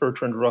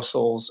Bertrand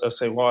Russell's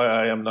essay, Why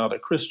I Am Not a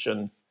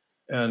Christian.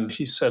 And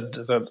he said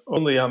that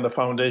only on the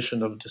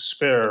foundation of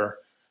despair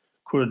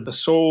could the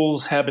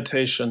soul's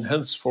habitation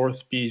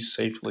henceforth be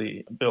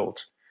safely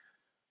built.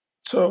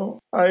 So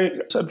I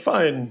said,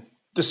 fine,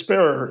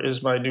 despair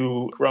is my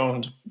new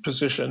ground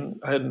position.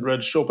 I hadn't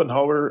read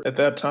Schopenhauer at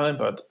that time,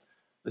 but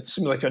it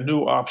seemed like a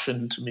new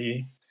option to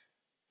me.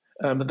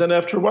 But then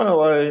after a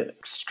while,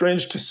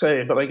 strange to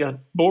say, but I got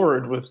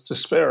bored with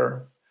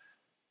despair.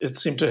 It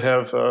seemed to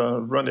have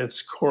run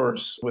its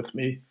course with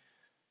me.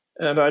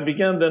 And I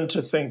began then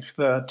to think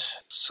that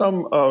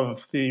some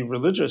of the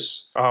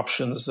religious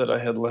options that I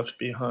had left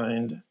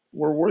behind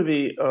were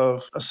worthy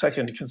of a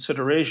second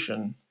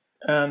consideration.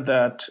 And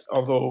that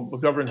although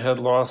McGovern had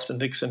lost and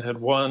Nixon had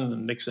won,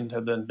 and Nixon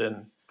had then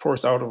been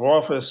forced out of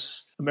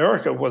office,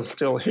 America was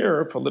still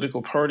here.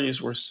 Political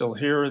parties were still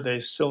here. They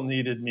still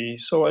needed me.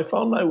 So I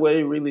found my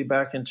way really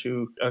back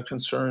into a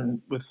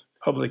concern with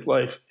public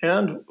life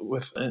and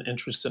with an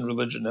interest in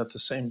religion at the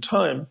same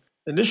time.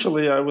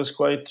 Initially, I was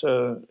quite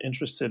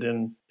interested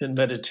in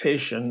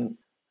meditation.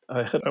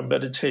 I had a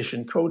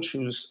meditation coach he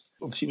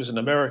was an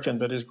American,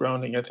 but his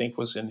grounding, I think,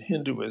 was in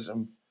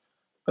Hinduism.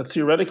 But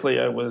theoretically,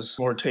 I was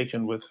more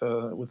taken with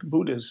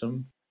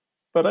Buddhism.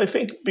 But I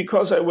think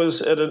because I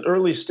was at an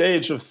early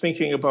stage of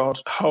thinking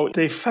about how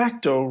de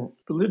facto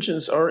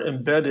religions are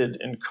embedded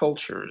in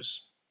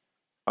cultures,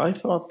 I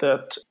thought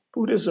that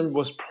Buddhism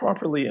was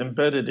properly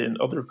embedded in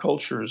other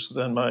cultures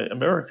than my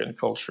American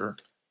culture,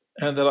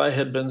 and that I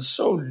had been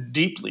so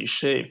deeply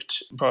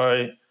shaped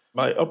by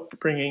my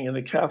upbringing in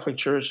the Catholic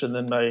Church and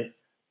then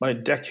my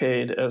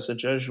decade as a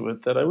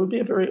Jesuit that I would be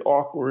a very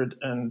awkward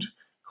and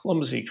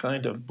clumsy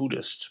kind of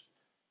Buddhist,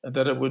 and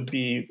that it would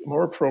be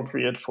more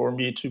appropriate for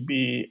me to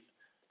be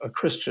a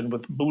Christian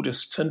with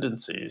Buddhist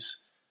tendencies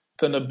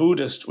than a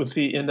Buddhist with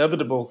the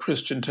inevitable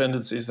Christian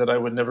tendencies that I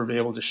would never be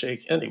able to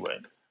shake anyway.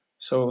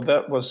 So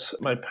that was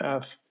my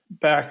path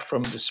back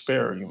from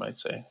despair, you might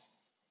say.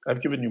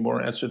 I've given you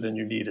more answer than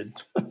you needed.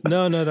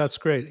 No, that's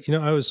great.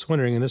 I was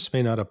wondering, and this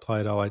may not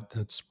apply at all.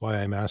 That's why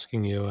I'm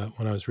asking you.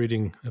 When I was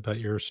reading about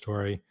your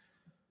story,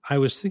 I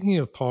was thinking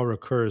of Paul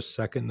Ricoeur's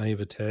Second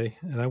Naivete,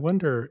 and I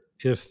wonder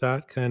if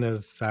that kind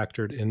of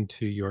factored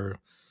into your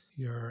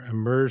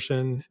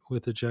immersion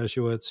with the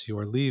Jesuits,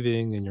 your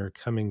leaving and your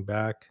coming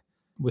back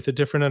with a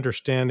different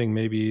understanding,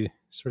 maybe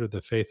sort of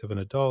the faith of an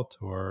adult,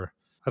 or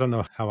I don't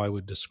know how I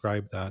would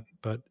describe that,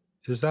 but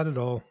is that at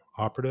all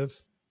operative?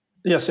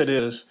 Yes, it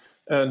is.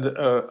 And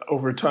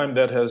over time,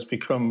 that has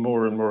become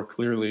more and more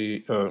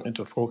clearly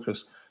into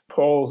focus.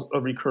 Paul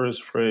Ricoeur's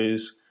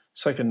phrase,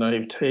 second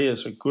naivete,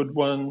 is a good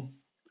one.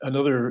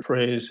 Another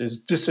phrase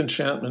is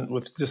disenchantment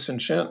with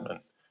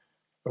disenchantment,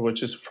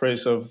 which is a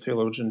phrase of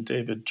theologian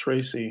David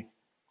Tracy.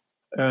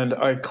 And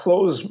I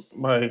close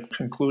my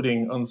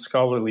concluding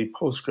unscholarly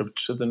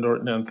postscript to the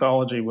Norton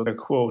Anthology with a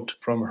quote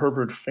from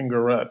Herbert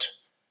Fingaret.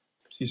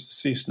 He's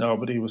deceased now,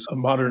 but he was a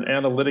modern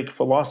analytic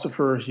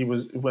philosopher. He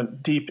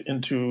went deep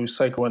into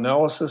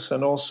psychoanalysis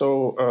and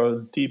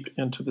also deep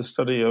into the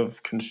study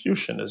of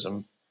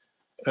Confucianism.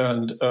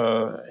 And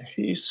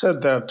he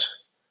said that,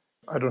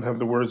 I don't have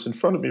the words in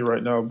front of me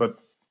right now, but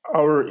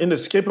our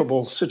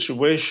inescapable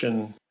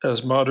situation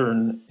as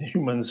modern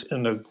humans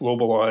in a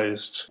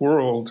globalized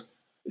world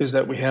is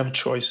that we have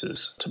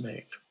choices to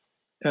make.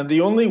 And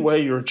the only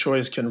way your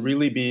choice can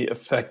really be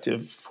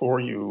effective for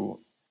you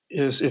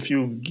is if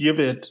you give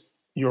it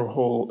your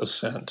whole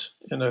assent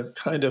in a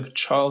kind of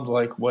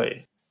childlike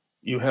way.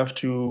 You have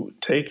to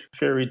take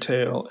fairy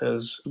tale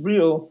as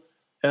real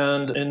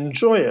and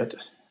enjoy it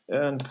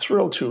and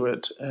thrill to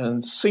it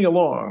and sing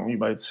along, you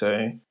might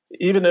say,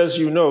 even as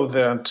you know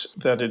that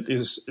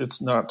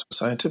it's not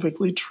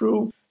scientifically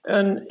true.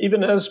 And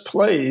even as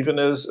play, even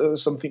as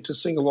something to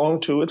sing along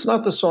to, it's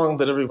not the song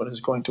that everyone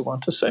is going to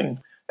want to sing.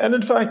 And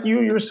in fact,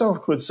 you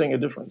yourself could sing a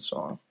different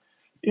song.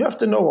 You have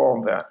to know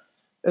all that.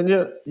 And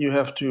yet you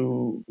have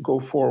to go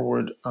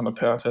forward on a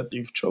path that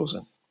you've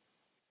chosen.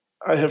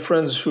 I have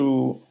friends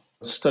who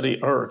study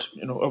art,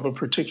 of a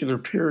particular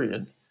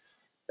period,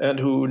 and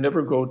who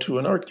never go to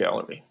an art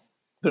gallery.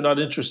 They're not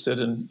interested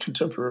in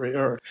contemporary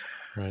art.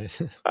 Right.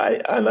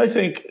 I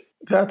think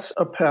that's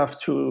a path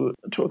to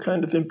a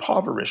kind of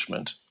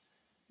impoverishment,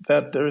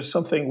 that there is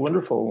something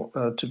wonderful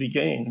to be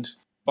gained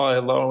by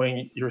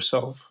allowing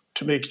yourself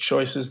to make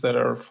choices that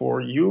are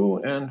for you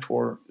and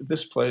for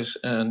this place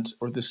and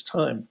for this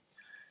time.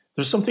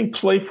 There's something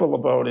playful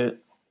about it.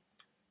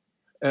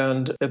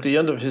 And at the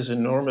end of his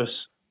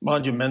enormous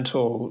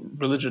monumental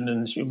Religion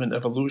and Human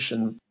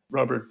Evolution,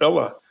 Robert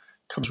Bellah,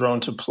 comes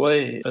around to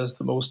play as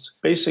the most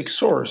basic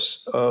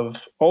source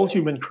of all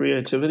human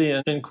creativity,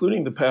 and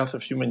including the path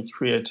of human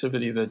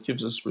creativity that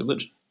gives us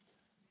religion.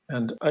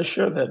 And I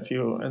share that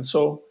view. And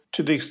so,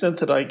 to the extent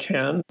that I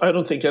can, I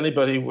don't think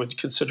anybody would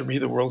consider me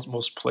the world's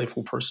most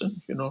playful person,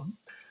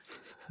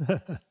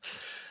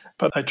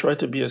 but I try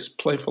to be as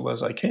playful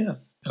as I can.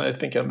 And I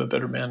think I'm a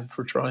better man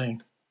for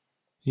trying.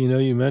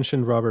 You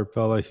mentioned Robert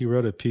Bellah. He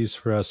wrote a piece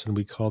for us and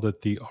we called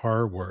it the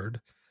R word.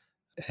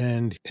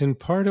 And in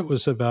part, it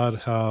was about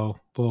how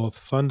both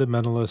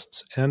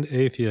fundamentalists and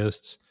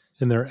atheists,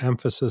 in their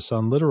emphasis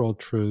on literal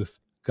truth,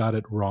 got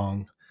it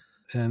wrong.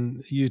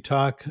 And you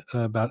talk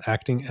about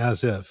acting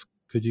as if.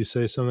 Could you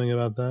say something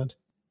about that?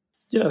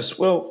 Yes.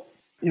 Well,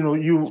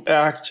 you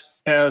act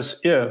as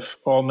if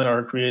all men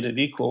are created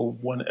equal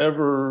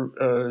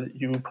whenever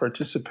you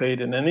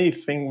participate in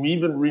anything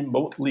even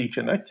remotely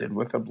connected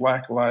with a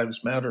Black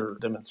Lives Matter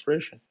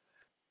demonstration.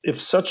 If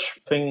such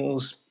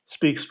things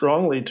speak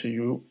strongly to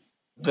you,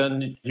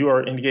 then you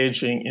are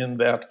engaging in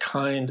that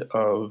kind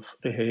of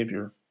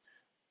behavior.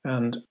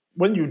 And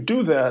when you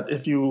do that,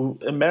 if you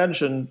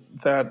imagine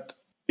that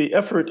the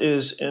effort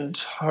is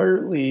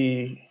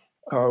entirely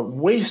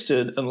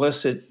wasted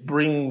unless it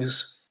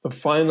brings the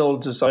final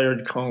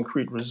desired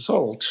concrete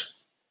result,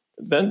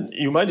 then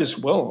you might as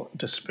well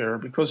despair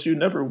because you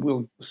never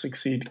will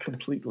succeed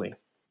completely.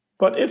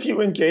 But if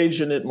you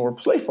engage in it more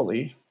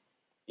playfully,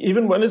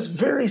 even when it's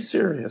very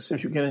serious,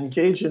 if you can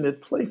engage in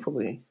it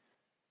playfully,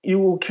 you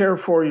will care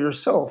for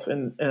yourself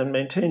and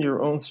maintain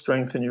your own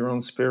strength and your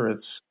own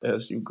spirits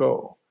as you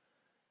go.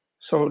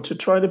 So to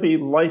try to be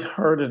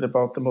lighthearted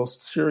about the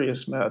most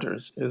serious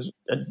matters is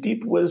a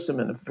deep wisdom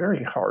and a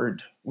very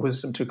hard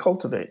wisdom to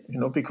cultivate,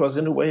 because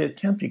in a way it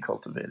can't be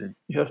cultivated.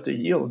 You have to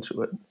yield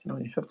to it.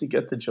 You have to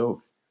get the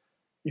joke.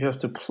 You have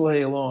to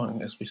play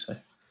along, as we say.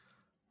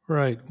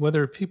 Right.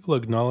 Whether people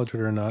acknowledge it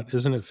or not,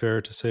 isn't it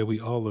fair to say we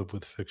all live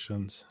with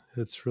fictions?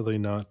 It's really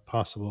not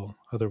possible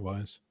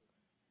otherwise.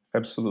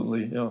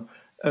 Absolutely.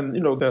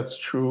 And that's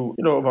true,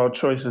 about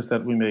choices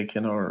that we make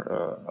in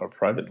our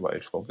private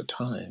life all the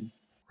time.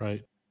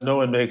 Right. No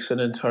one makes an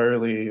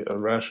entirely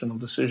rational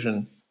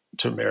decision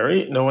to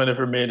marry. No one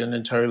ever made an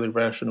entirely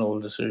rational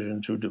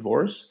decision to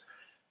divorce.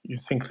 You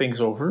think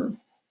things over.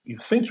 You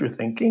think you're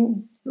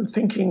thinking. You're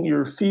thinking,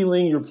 you're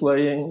feeling, you're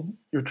playing,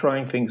 you're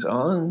trying things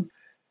on.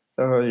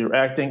 You're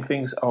acting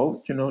things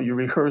out, you're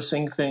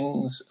rehearsing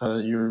things,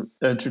 you're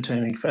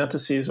entertaining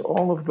fantasies.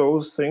 All of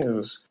those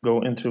things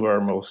go into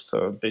our most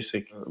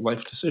basic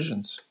life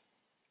decisions.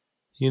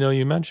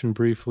 You mentioned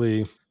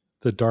briefly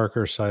the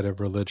darker side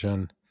of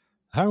religion.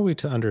 How are we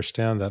to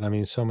understand that? I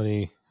mean,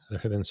 there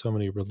have been so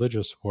many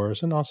religious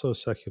wars and also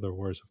secular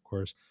wars, of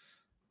course.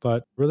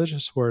 But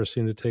religious wars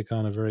seem to take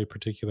on a very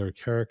particular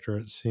character.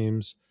 It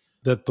seems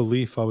that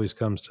belief always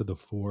comes to the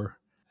fore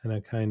and a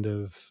kind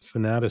of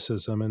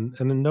fanaticism. And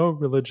then no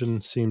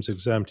religion seems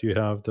exempt. You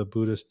have the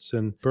Buddhists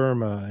in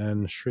Burma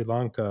and Sri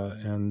Lanka.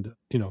 And,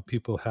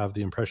 people have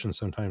the impression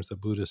sometimes that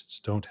Buddhists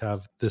don't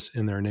have this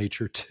in their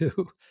nature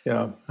too.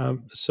 Yeah.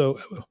 So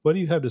what do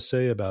you have to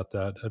say about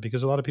that?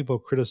 Because a lot of people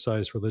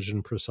criticize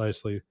religion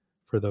precisely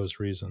for those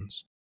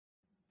reasons.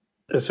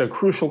 It's a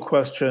crucial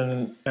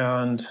question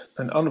and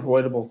an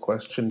unavoidable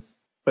question,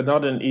 but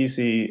not an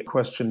easy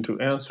question to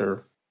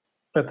answer.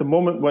 At the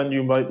moment when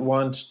you might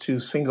want to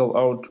single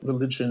out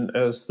religion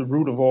as the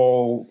root of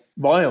all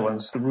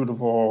violence, the root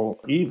of all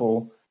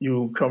evil,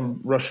 you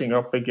come rushing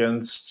up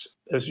against,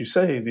 as you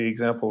say, the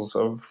examples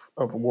of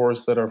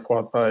wars that are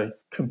fought by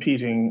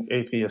competing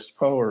atheist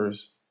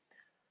powers.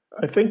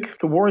 I think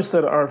the wars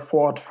that are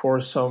fought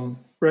for some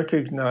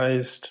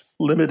recognized,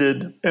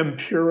 limited,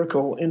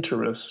 empirical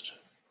interest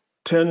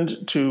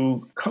tend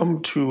to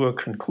come to a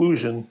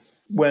conclusion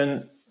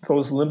when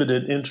those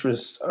limited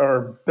interests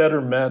are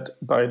better met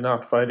by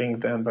not fighting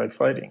than by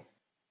fighting.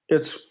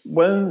 It's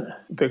when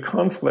the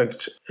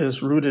conflict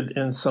is rooted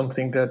in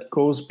something that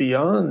goes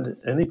beyond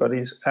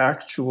anybody's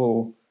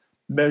actual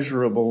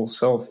measurable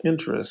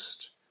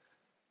self-interest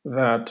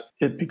that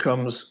it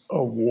becomes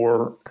a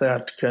war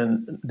that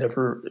can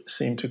never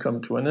seem to come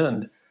to an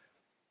end.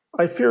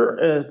 I fear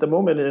at the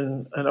moment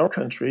in our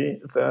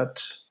country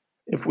that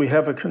if we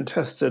have a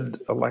contested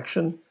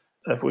election,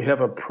 if we have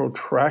a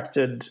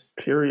protracted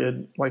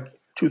period like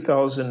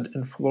 2000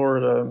 in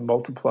Florida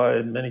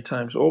multiplied many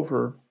times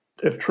over,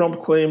 if Trump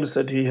claims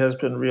that he has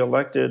been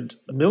reelected,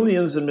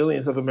 millions and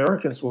millions of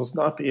Americans will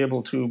not be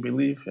able to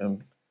believe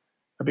him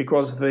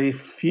because they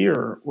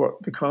fear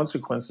what the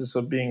consequences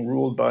of being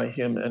ruled by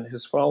him and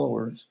his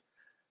followers.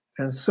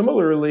 And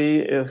similarly,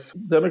 if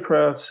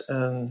Democrats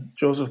and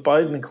Joseph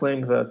Biden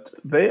claim that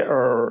they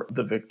are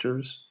the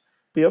victors,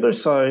 the other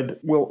side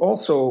will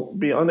also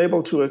be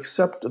unable to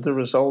accept the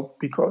result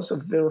because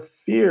of their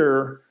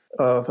fear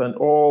of an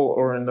all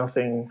or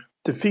nothing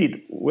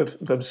defeat with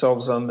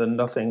themselves on the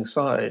nothing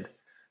side.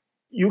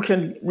 You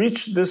can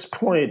reach this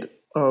point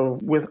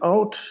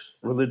without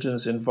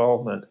religion's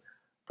involvement,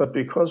 but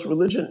because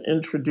religion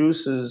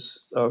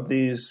introduces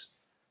these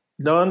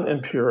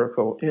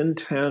non-empirical,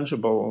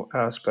 intangible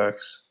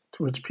aspects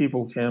to which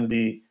people can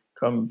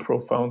become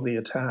profoundly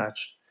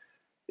attached,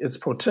 its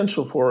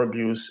potential for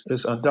abuse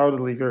is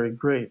undoubtedly very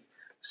great.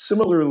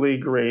 Similarly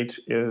great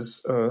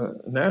is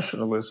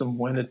nationalism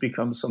when it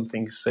becomes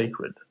something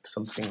sacred,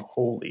 something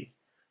holy,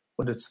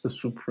 when it's the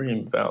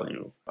supreme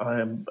value.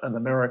 I am an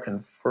American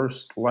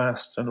first,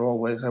 last, and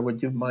always. I would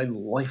give my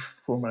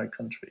life for my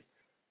country.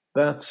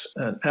 That's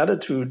an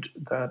attitude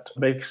that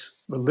makes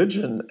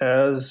religion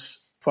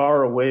as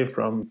far away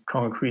from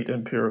concrete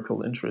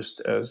empirical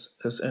interest as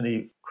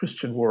any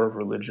Christian war of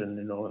religion,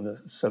 in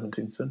the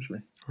 17th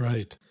century.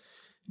 Right.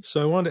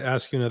 So I want to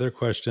ask you another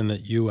question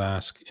that you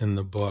ask in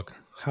the book.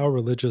 How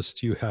religious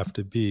do you have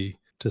to be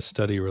to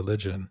study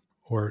religion?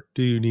 Or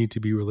do you need to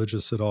be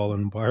religious at all?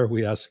 And why are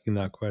we asking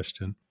that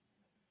question?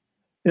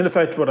 In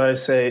effect, what I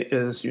say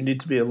is you need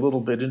to be a little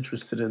bit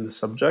interested in the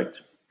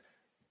subject.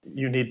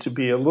 You need to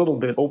be a little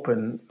bit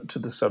open to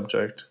the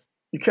subject.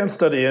 You can't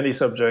study any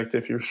subject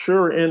if you're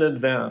sure in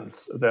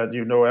advance that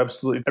you know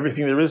absolutely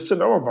everything there is to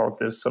know about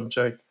this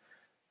subject.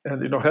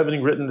 And,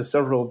 having written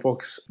several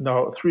books,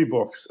 now 3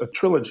 books, a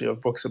trilogy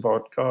of books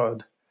about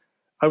God,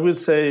 I would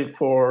say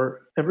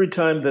for every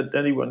time that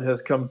anyone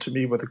has come to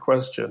me with a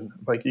question,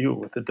 like you,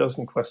 with a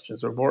dozen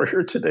questions or more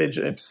here today,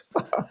 James,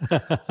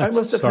 I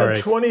must have had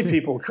 20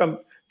 people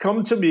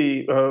come to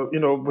me,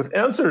 with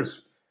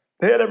answers.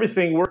 They had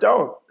everything worked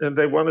out, and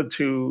they wanted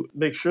to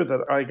make sure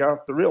that I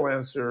got the real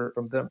answer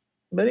from them.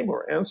 Many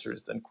more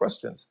answers than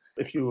questions,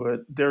 if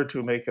you dare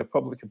to make a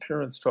public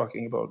appearance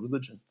talking about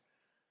religion.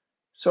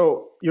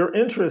 So your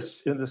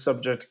interest in the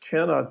subject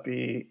cannot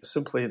be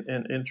simply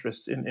an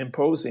interest in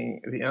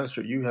imposing the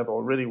answer you have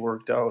already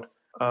worked out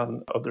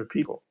on other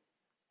people.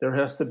 There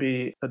has to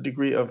be a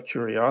degree of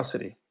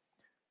curiosity.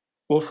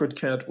 Wilfred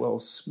Cantwell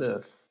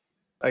Smith,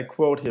 I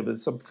quote him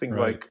as something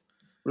like,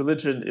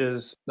 religion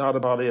is not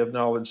a body of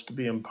knowledge to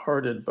be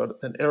imparted, but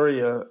an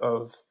area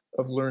of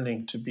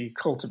learning to be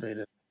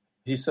cultivated.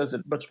 He says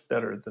it much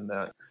better than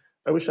that.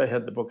 I wish I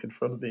had the book in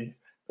front of me.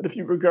 But if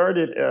you regard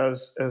it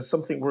as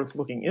something worth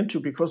looking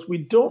into because we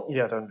don't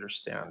yet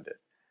understand it,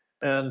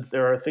 and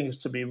there are things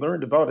to be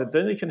learned about it,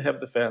 then it can have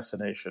the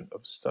fascination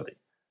of study.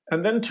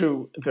 And then,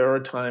 too, there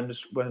are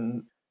times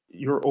when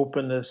your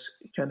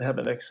openness can have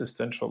an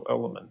existential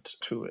element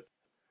to it.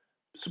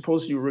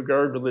 Suppose you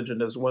regard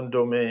religion as one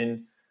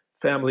domain,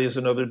 family as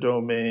another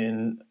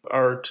domain,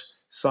 art,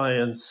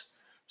 science,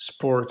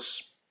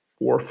 sports,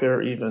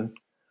 warfare even.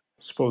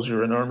 Suppose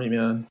you're an army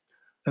man,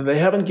 and they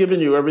haven't given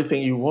you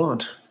everything you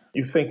want.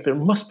 You think there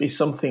must be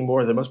something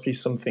more, there must be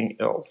something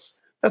else.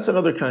 That's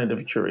another kind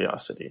of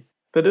curiosity.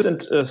 That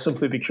isn't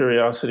simply the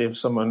curiosity of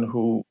someone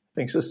who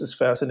thinks this is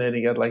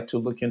fascinating, I'd like to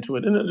look into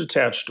it in a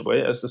detached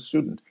way as a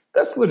student.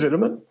 That's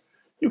legitimate.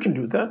 You can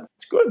do that.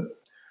 It's good.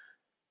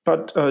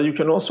 But you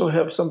can also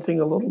have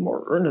something a little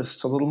more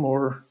earnest, a little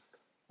more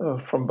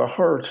from the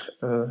heart,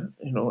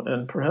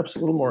 and perhaps a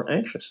little more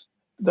anxious.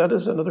 That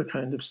is another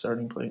kind of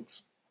starting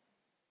place.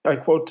 I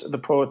quote the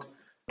poet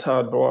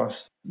Todd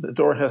Boss, the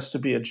door has to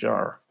be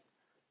ajar.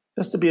 It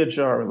has to be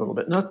ajar a little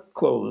bit, not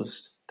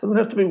closed. It doesn't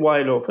have to be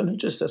wide open. It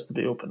just has to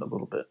be open a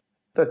little bit.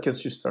 That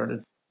gets you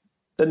started.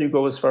 Then you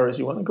go as far as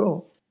you want to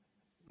go.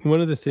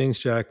 One of the things,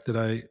 Jack, that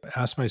I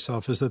ask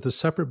myself is that the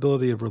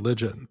separability of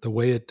religion, the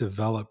way it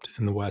developed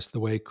in the West, the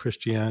way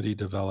Christianity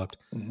developed,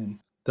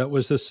 that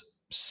was this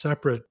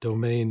separate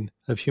domain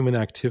of human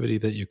activity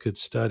that you could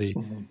study,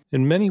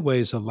 in many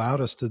ways allowed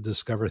us to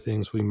discover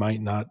things we might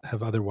not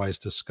have otherwise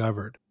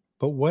discovered.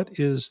 But what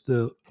is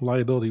the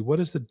liability? What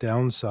is the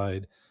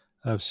downside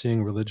of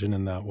seeing religion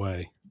in that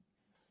way?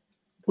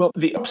 Well,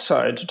 the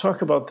upside, to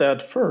talk about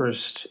that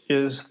first,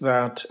 is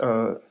that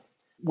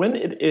when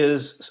it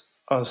is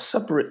a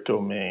separate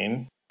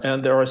domain,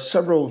 and there are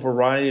several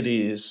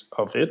varieties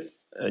of it,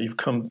 you've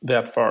come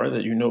that far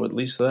that you know at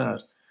least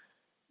that,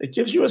 it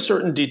gives you a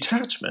certain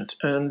detachment.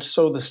 And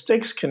so the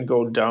stakes can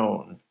go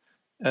down,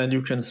 and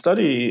you can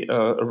study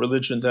a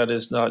religion that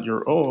is not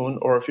your own,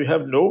 or if you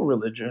have no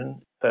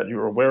religion that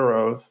you're aware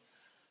of,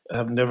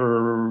 have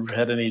never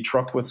had any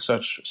truck with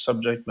such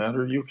subject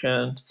matter, you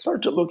can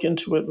start to look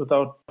into it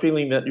without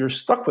feeling that you're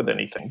stuck with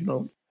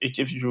anything. It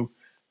gives you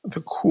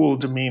the cool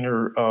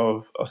demeanor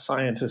of a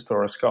scientist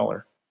or a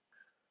scholar.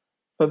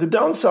 But the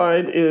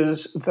downside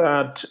is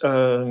that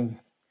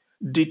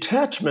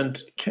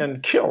detachment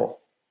can kill.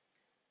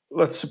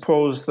 Let's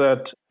suppose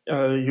that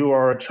you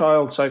are a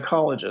child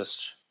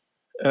psychologist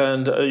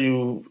and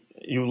you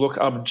look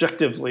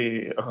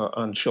objectively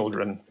on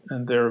children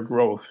and their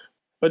growth.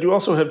 But you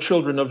also have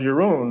children of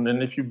your own,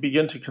 and if you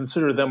begin to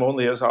consider them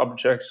only as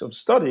objects of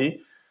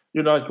study,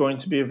 you're not going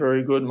to be a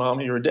very good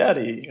mommy or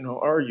daddy,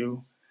 are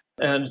you?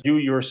 And you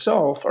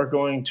yourself are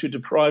going to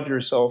deprive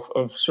yourself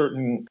of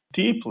certain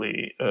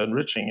deeply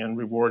enriching and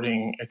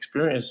rewarding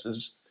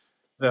experiences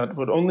that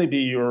would only be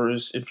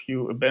yours if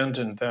you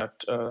abandoned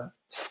that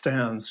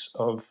stance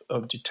of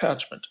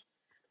detachment.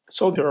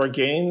 So there are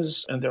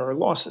gains and there are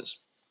losses.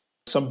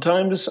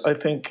 Sometimes I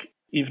think,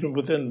 even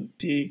within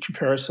the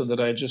comparison that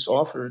I just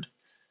offered,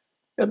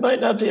 it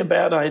might not be a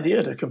bad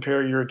idea to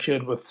compare your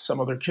kid with some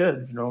other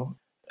kid,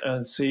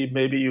 and see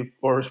maybe you,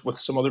 or with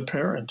some other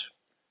parent.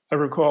 I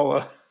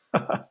recall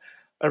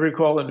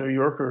a New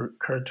Yorker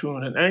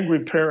cartoon. An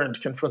angry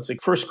parent confronts a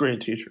first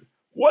grade teacher.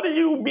 What do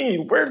you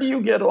mean? Where do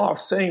you get off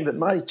saying that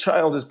my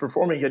child is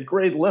performing at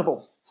grade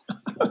level?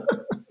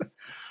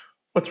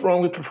 What's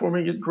wrong with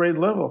performing at grade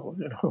level?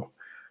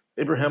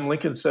 Abraham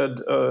Lincoln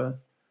said,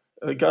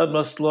 God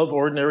must love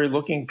ordinary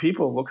looking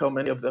people. Look how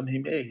many of them he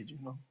made.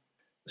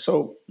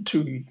 So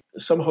to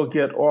somehow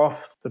get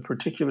off the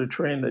particular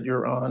train that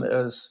you're on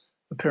as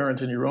a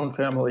parent in your own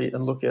family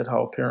and look at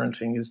how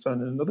parenting is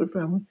done in another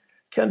family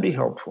can be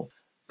helpful.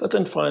 But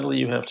then finally,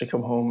 you have to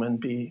come home and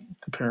be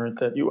the parent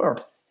that you are,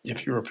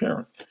 if you're a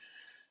parent.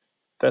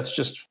 That's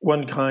just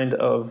one kind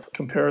of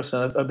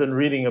comparison. I've been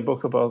reading a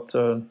book about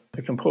the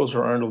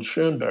composer Arnold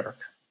Schoenberg.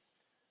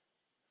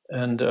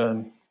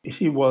 And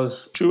he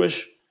was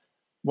Jewish,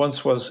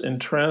 once was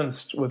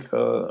entranced with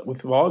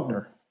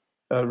Wagner.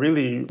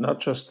 Really not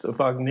just a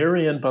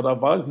Wagnerian, but a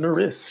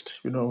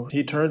Wagnerist.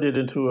 He turned it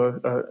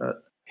into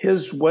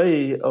his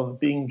way of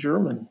being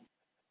German.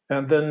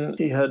 And then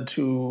he had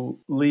to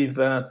leave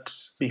that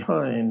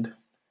behind.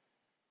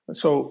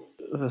 So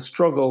the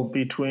struggle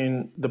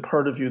between the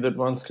part of you that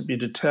wants to be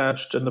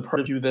detached and the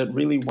part of you that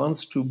really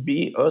wants to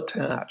be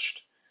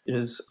attached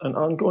is an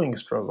ongoing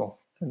struggle.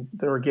 And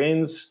there are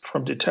gains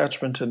from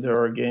detachment and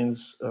there are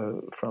gains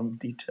from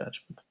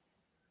detachment.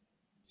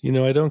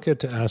 I don't get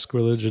to ask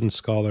religion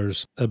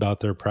scholars about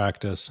their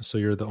practice, so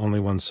you're the only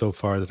one so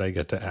far that I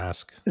get to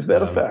ask. Is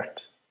that a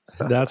fact?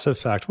 That's a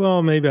fact.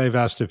 Well, maybe I've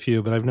asked a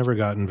few, but I've never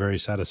gotten very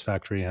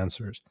satisfactory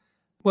answers.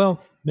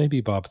 Well,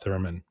 maybe Bob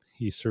Thurman.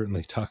 He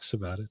certainly talks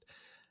about it.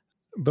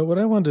 But what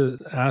I wanted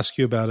to ask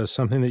you about is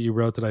something that you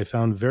wrote that I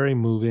found very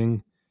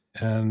moving,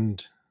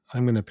 and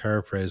I'm going to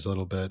paraphrase a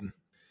little bit.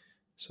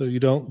 So you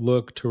don't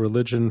look to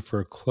religion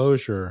for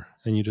closure,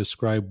 and you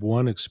describe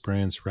one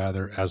experience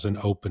rather as an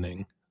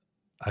opening.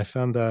 I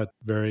found that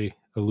very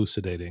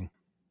elucidating.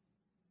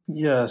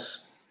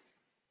 Yes.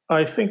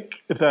 I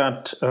think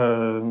that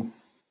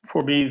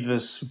for me,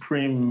 the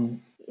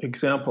supreme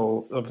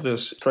example of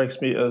this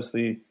strikes me as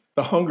the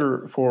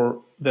hunger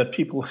that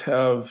people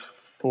have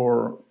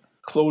for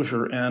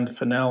closure and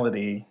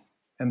finality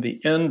and the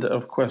end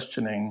of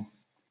questioning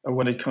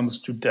when it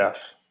comes to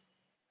death.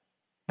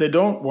 They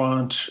don't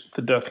want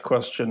the death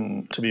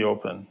question to be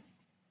open.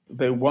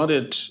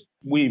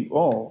 We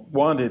all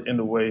want it in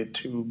a way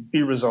to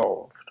be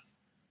resolved.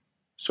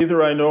 So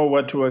either I know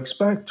what to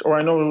expect or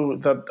I know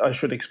that I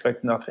should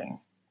expect nothing.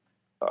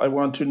 I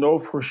want to know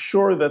for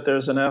sure that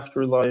there's an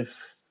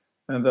afterlife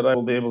and that I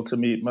will be able to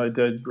meet my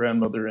dead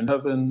grandmother in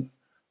heaven,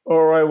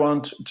 or I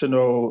want to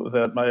know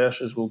that my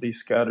ashes will be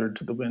scattered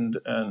to the wind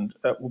and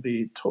that will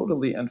be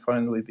totally and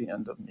finally the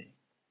end of me.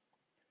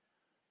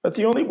 But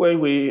the only way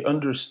we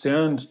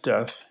understand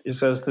death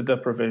is as the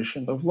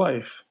deprivation of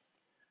life.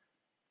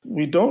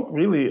 We don't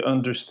really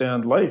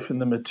understand life in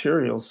the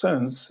material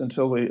sense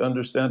until we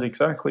understand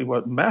exactly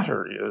what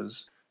matter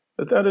is.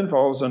 But that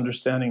involves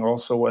understanding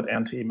also what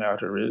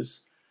antimatter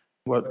is,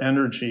 what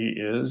energy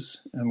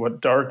is, and what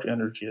dark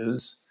energy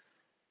is.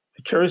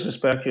 It carries us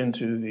back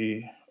into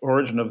the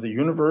origin of the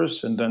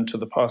universe and then to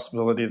the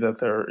possibility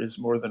that there is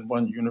more than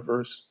one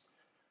universe.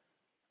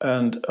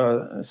 And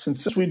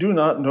since we do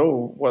not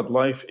know what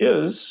life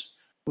is,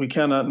 we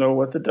cannot know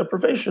what the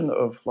deprivation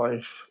of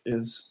life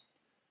is.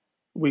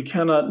 We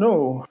cannot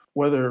know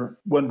whether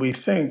when we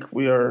think,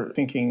 we are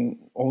thinking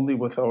only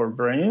with our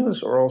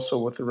brains or also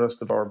with the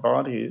rest of our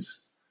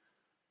bodies.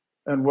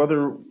 And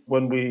whether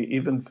when we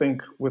even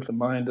think with the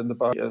mind and the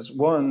body as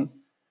one,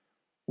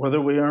 whether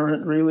we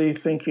aren't really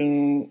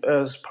thinking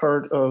as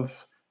part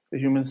of the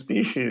human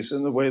species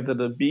in the way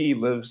that a bee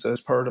lives as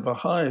part of a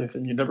hive,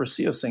 and you never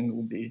see a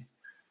single bee.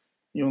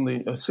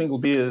 A single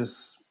bee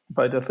is,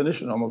 by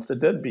definition, almost a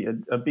dead bee.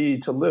 A bee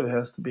to live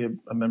has to be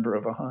a member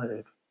of a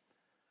hive.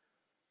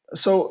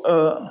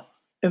 So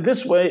in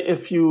this way,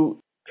 if you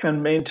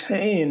can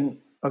maintain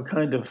a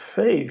kind of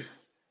faith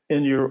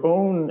in your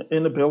own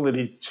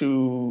inability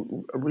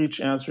to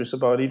reach answers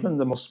about even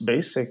the most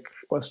basic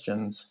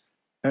questions,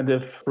 and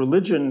if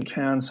religion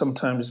can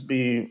sometimes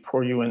be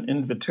for you an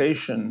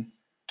invitation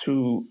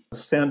to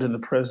stand in the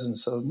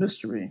presence of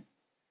mystery,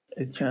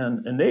 it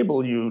can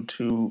enable you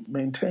to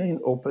maintain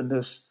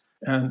openness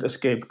and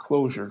escape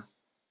closure.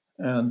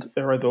 And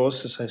there are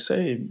those, as I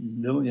say,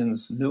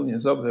 millions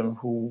of them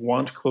who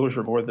want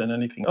closure more than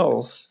anything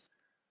else.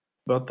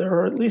 But there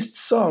are at least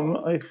some,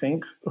 I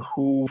think,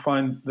 who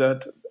find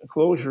that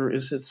closure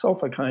is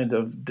itself a kind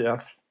of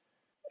death,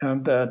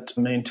 and that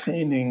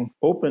maintaining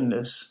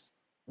openness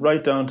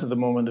right down to the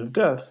moment of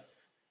death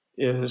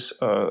is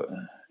a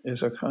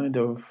kind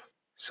of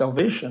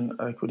salvation.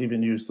 I could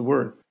even use the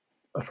word.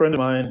 A friend of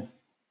mine,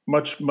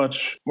 much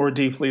more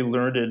deeply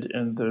learned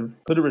in the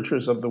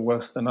literatures of the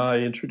West than I,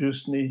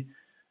 introduced me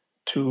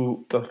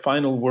to the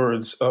final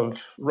words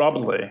of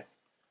Rabelais.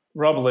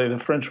 Rabelais, the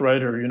French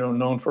writer,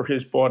 known for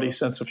his bawdy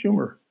sense of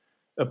humor,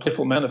 a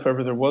playful man if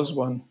ever there was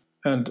one.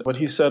 And what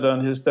he said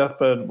on his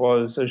deathbed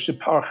was, "Je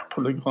pars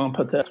pour le grand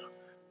peut-être."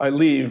 I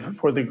leave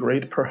for the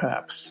great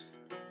perhaps.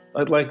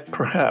 I'd like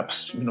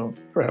perhaps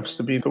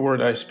to be the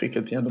word I speak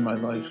at the end of my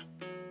life.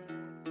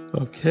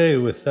 Okay,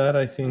 with that,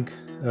 I think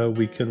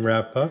we can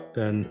wrap up.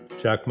 And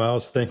Jack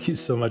Miles, thank you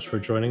so much for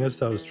joining us.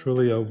 That was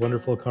truly a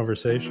wonderful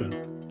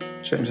conversation.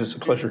 James, it's a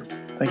pleasure.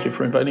 Thank you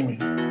for inviting me.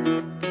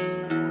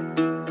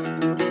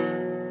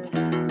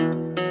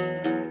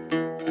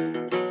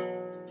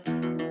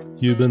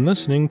 You've been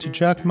listening to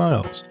Jack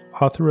Miles,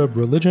 author of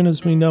Religion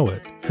as We Know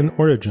It, an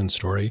origin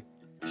story,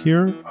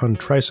 here on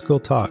Tricycle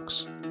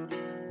Talks.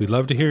 We'd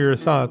love to hear your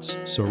thoughts,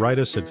 so write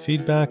us at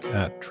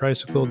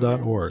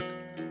feedback@tricycle.org.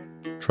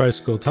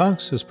 Tricycle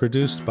Talks is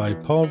produced by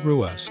Paul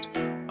Ruest.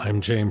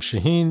 I'm James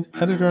Shaheen,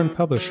 editor and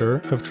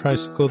publisher of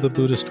Tricycle the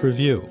Buddhist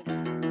Review.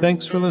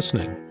 Thanks for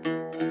listening.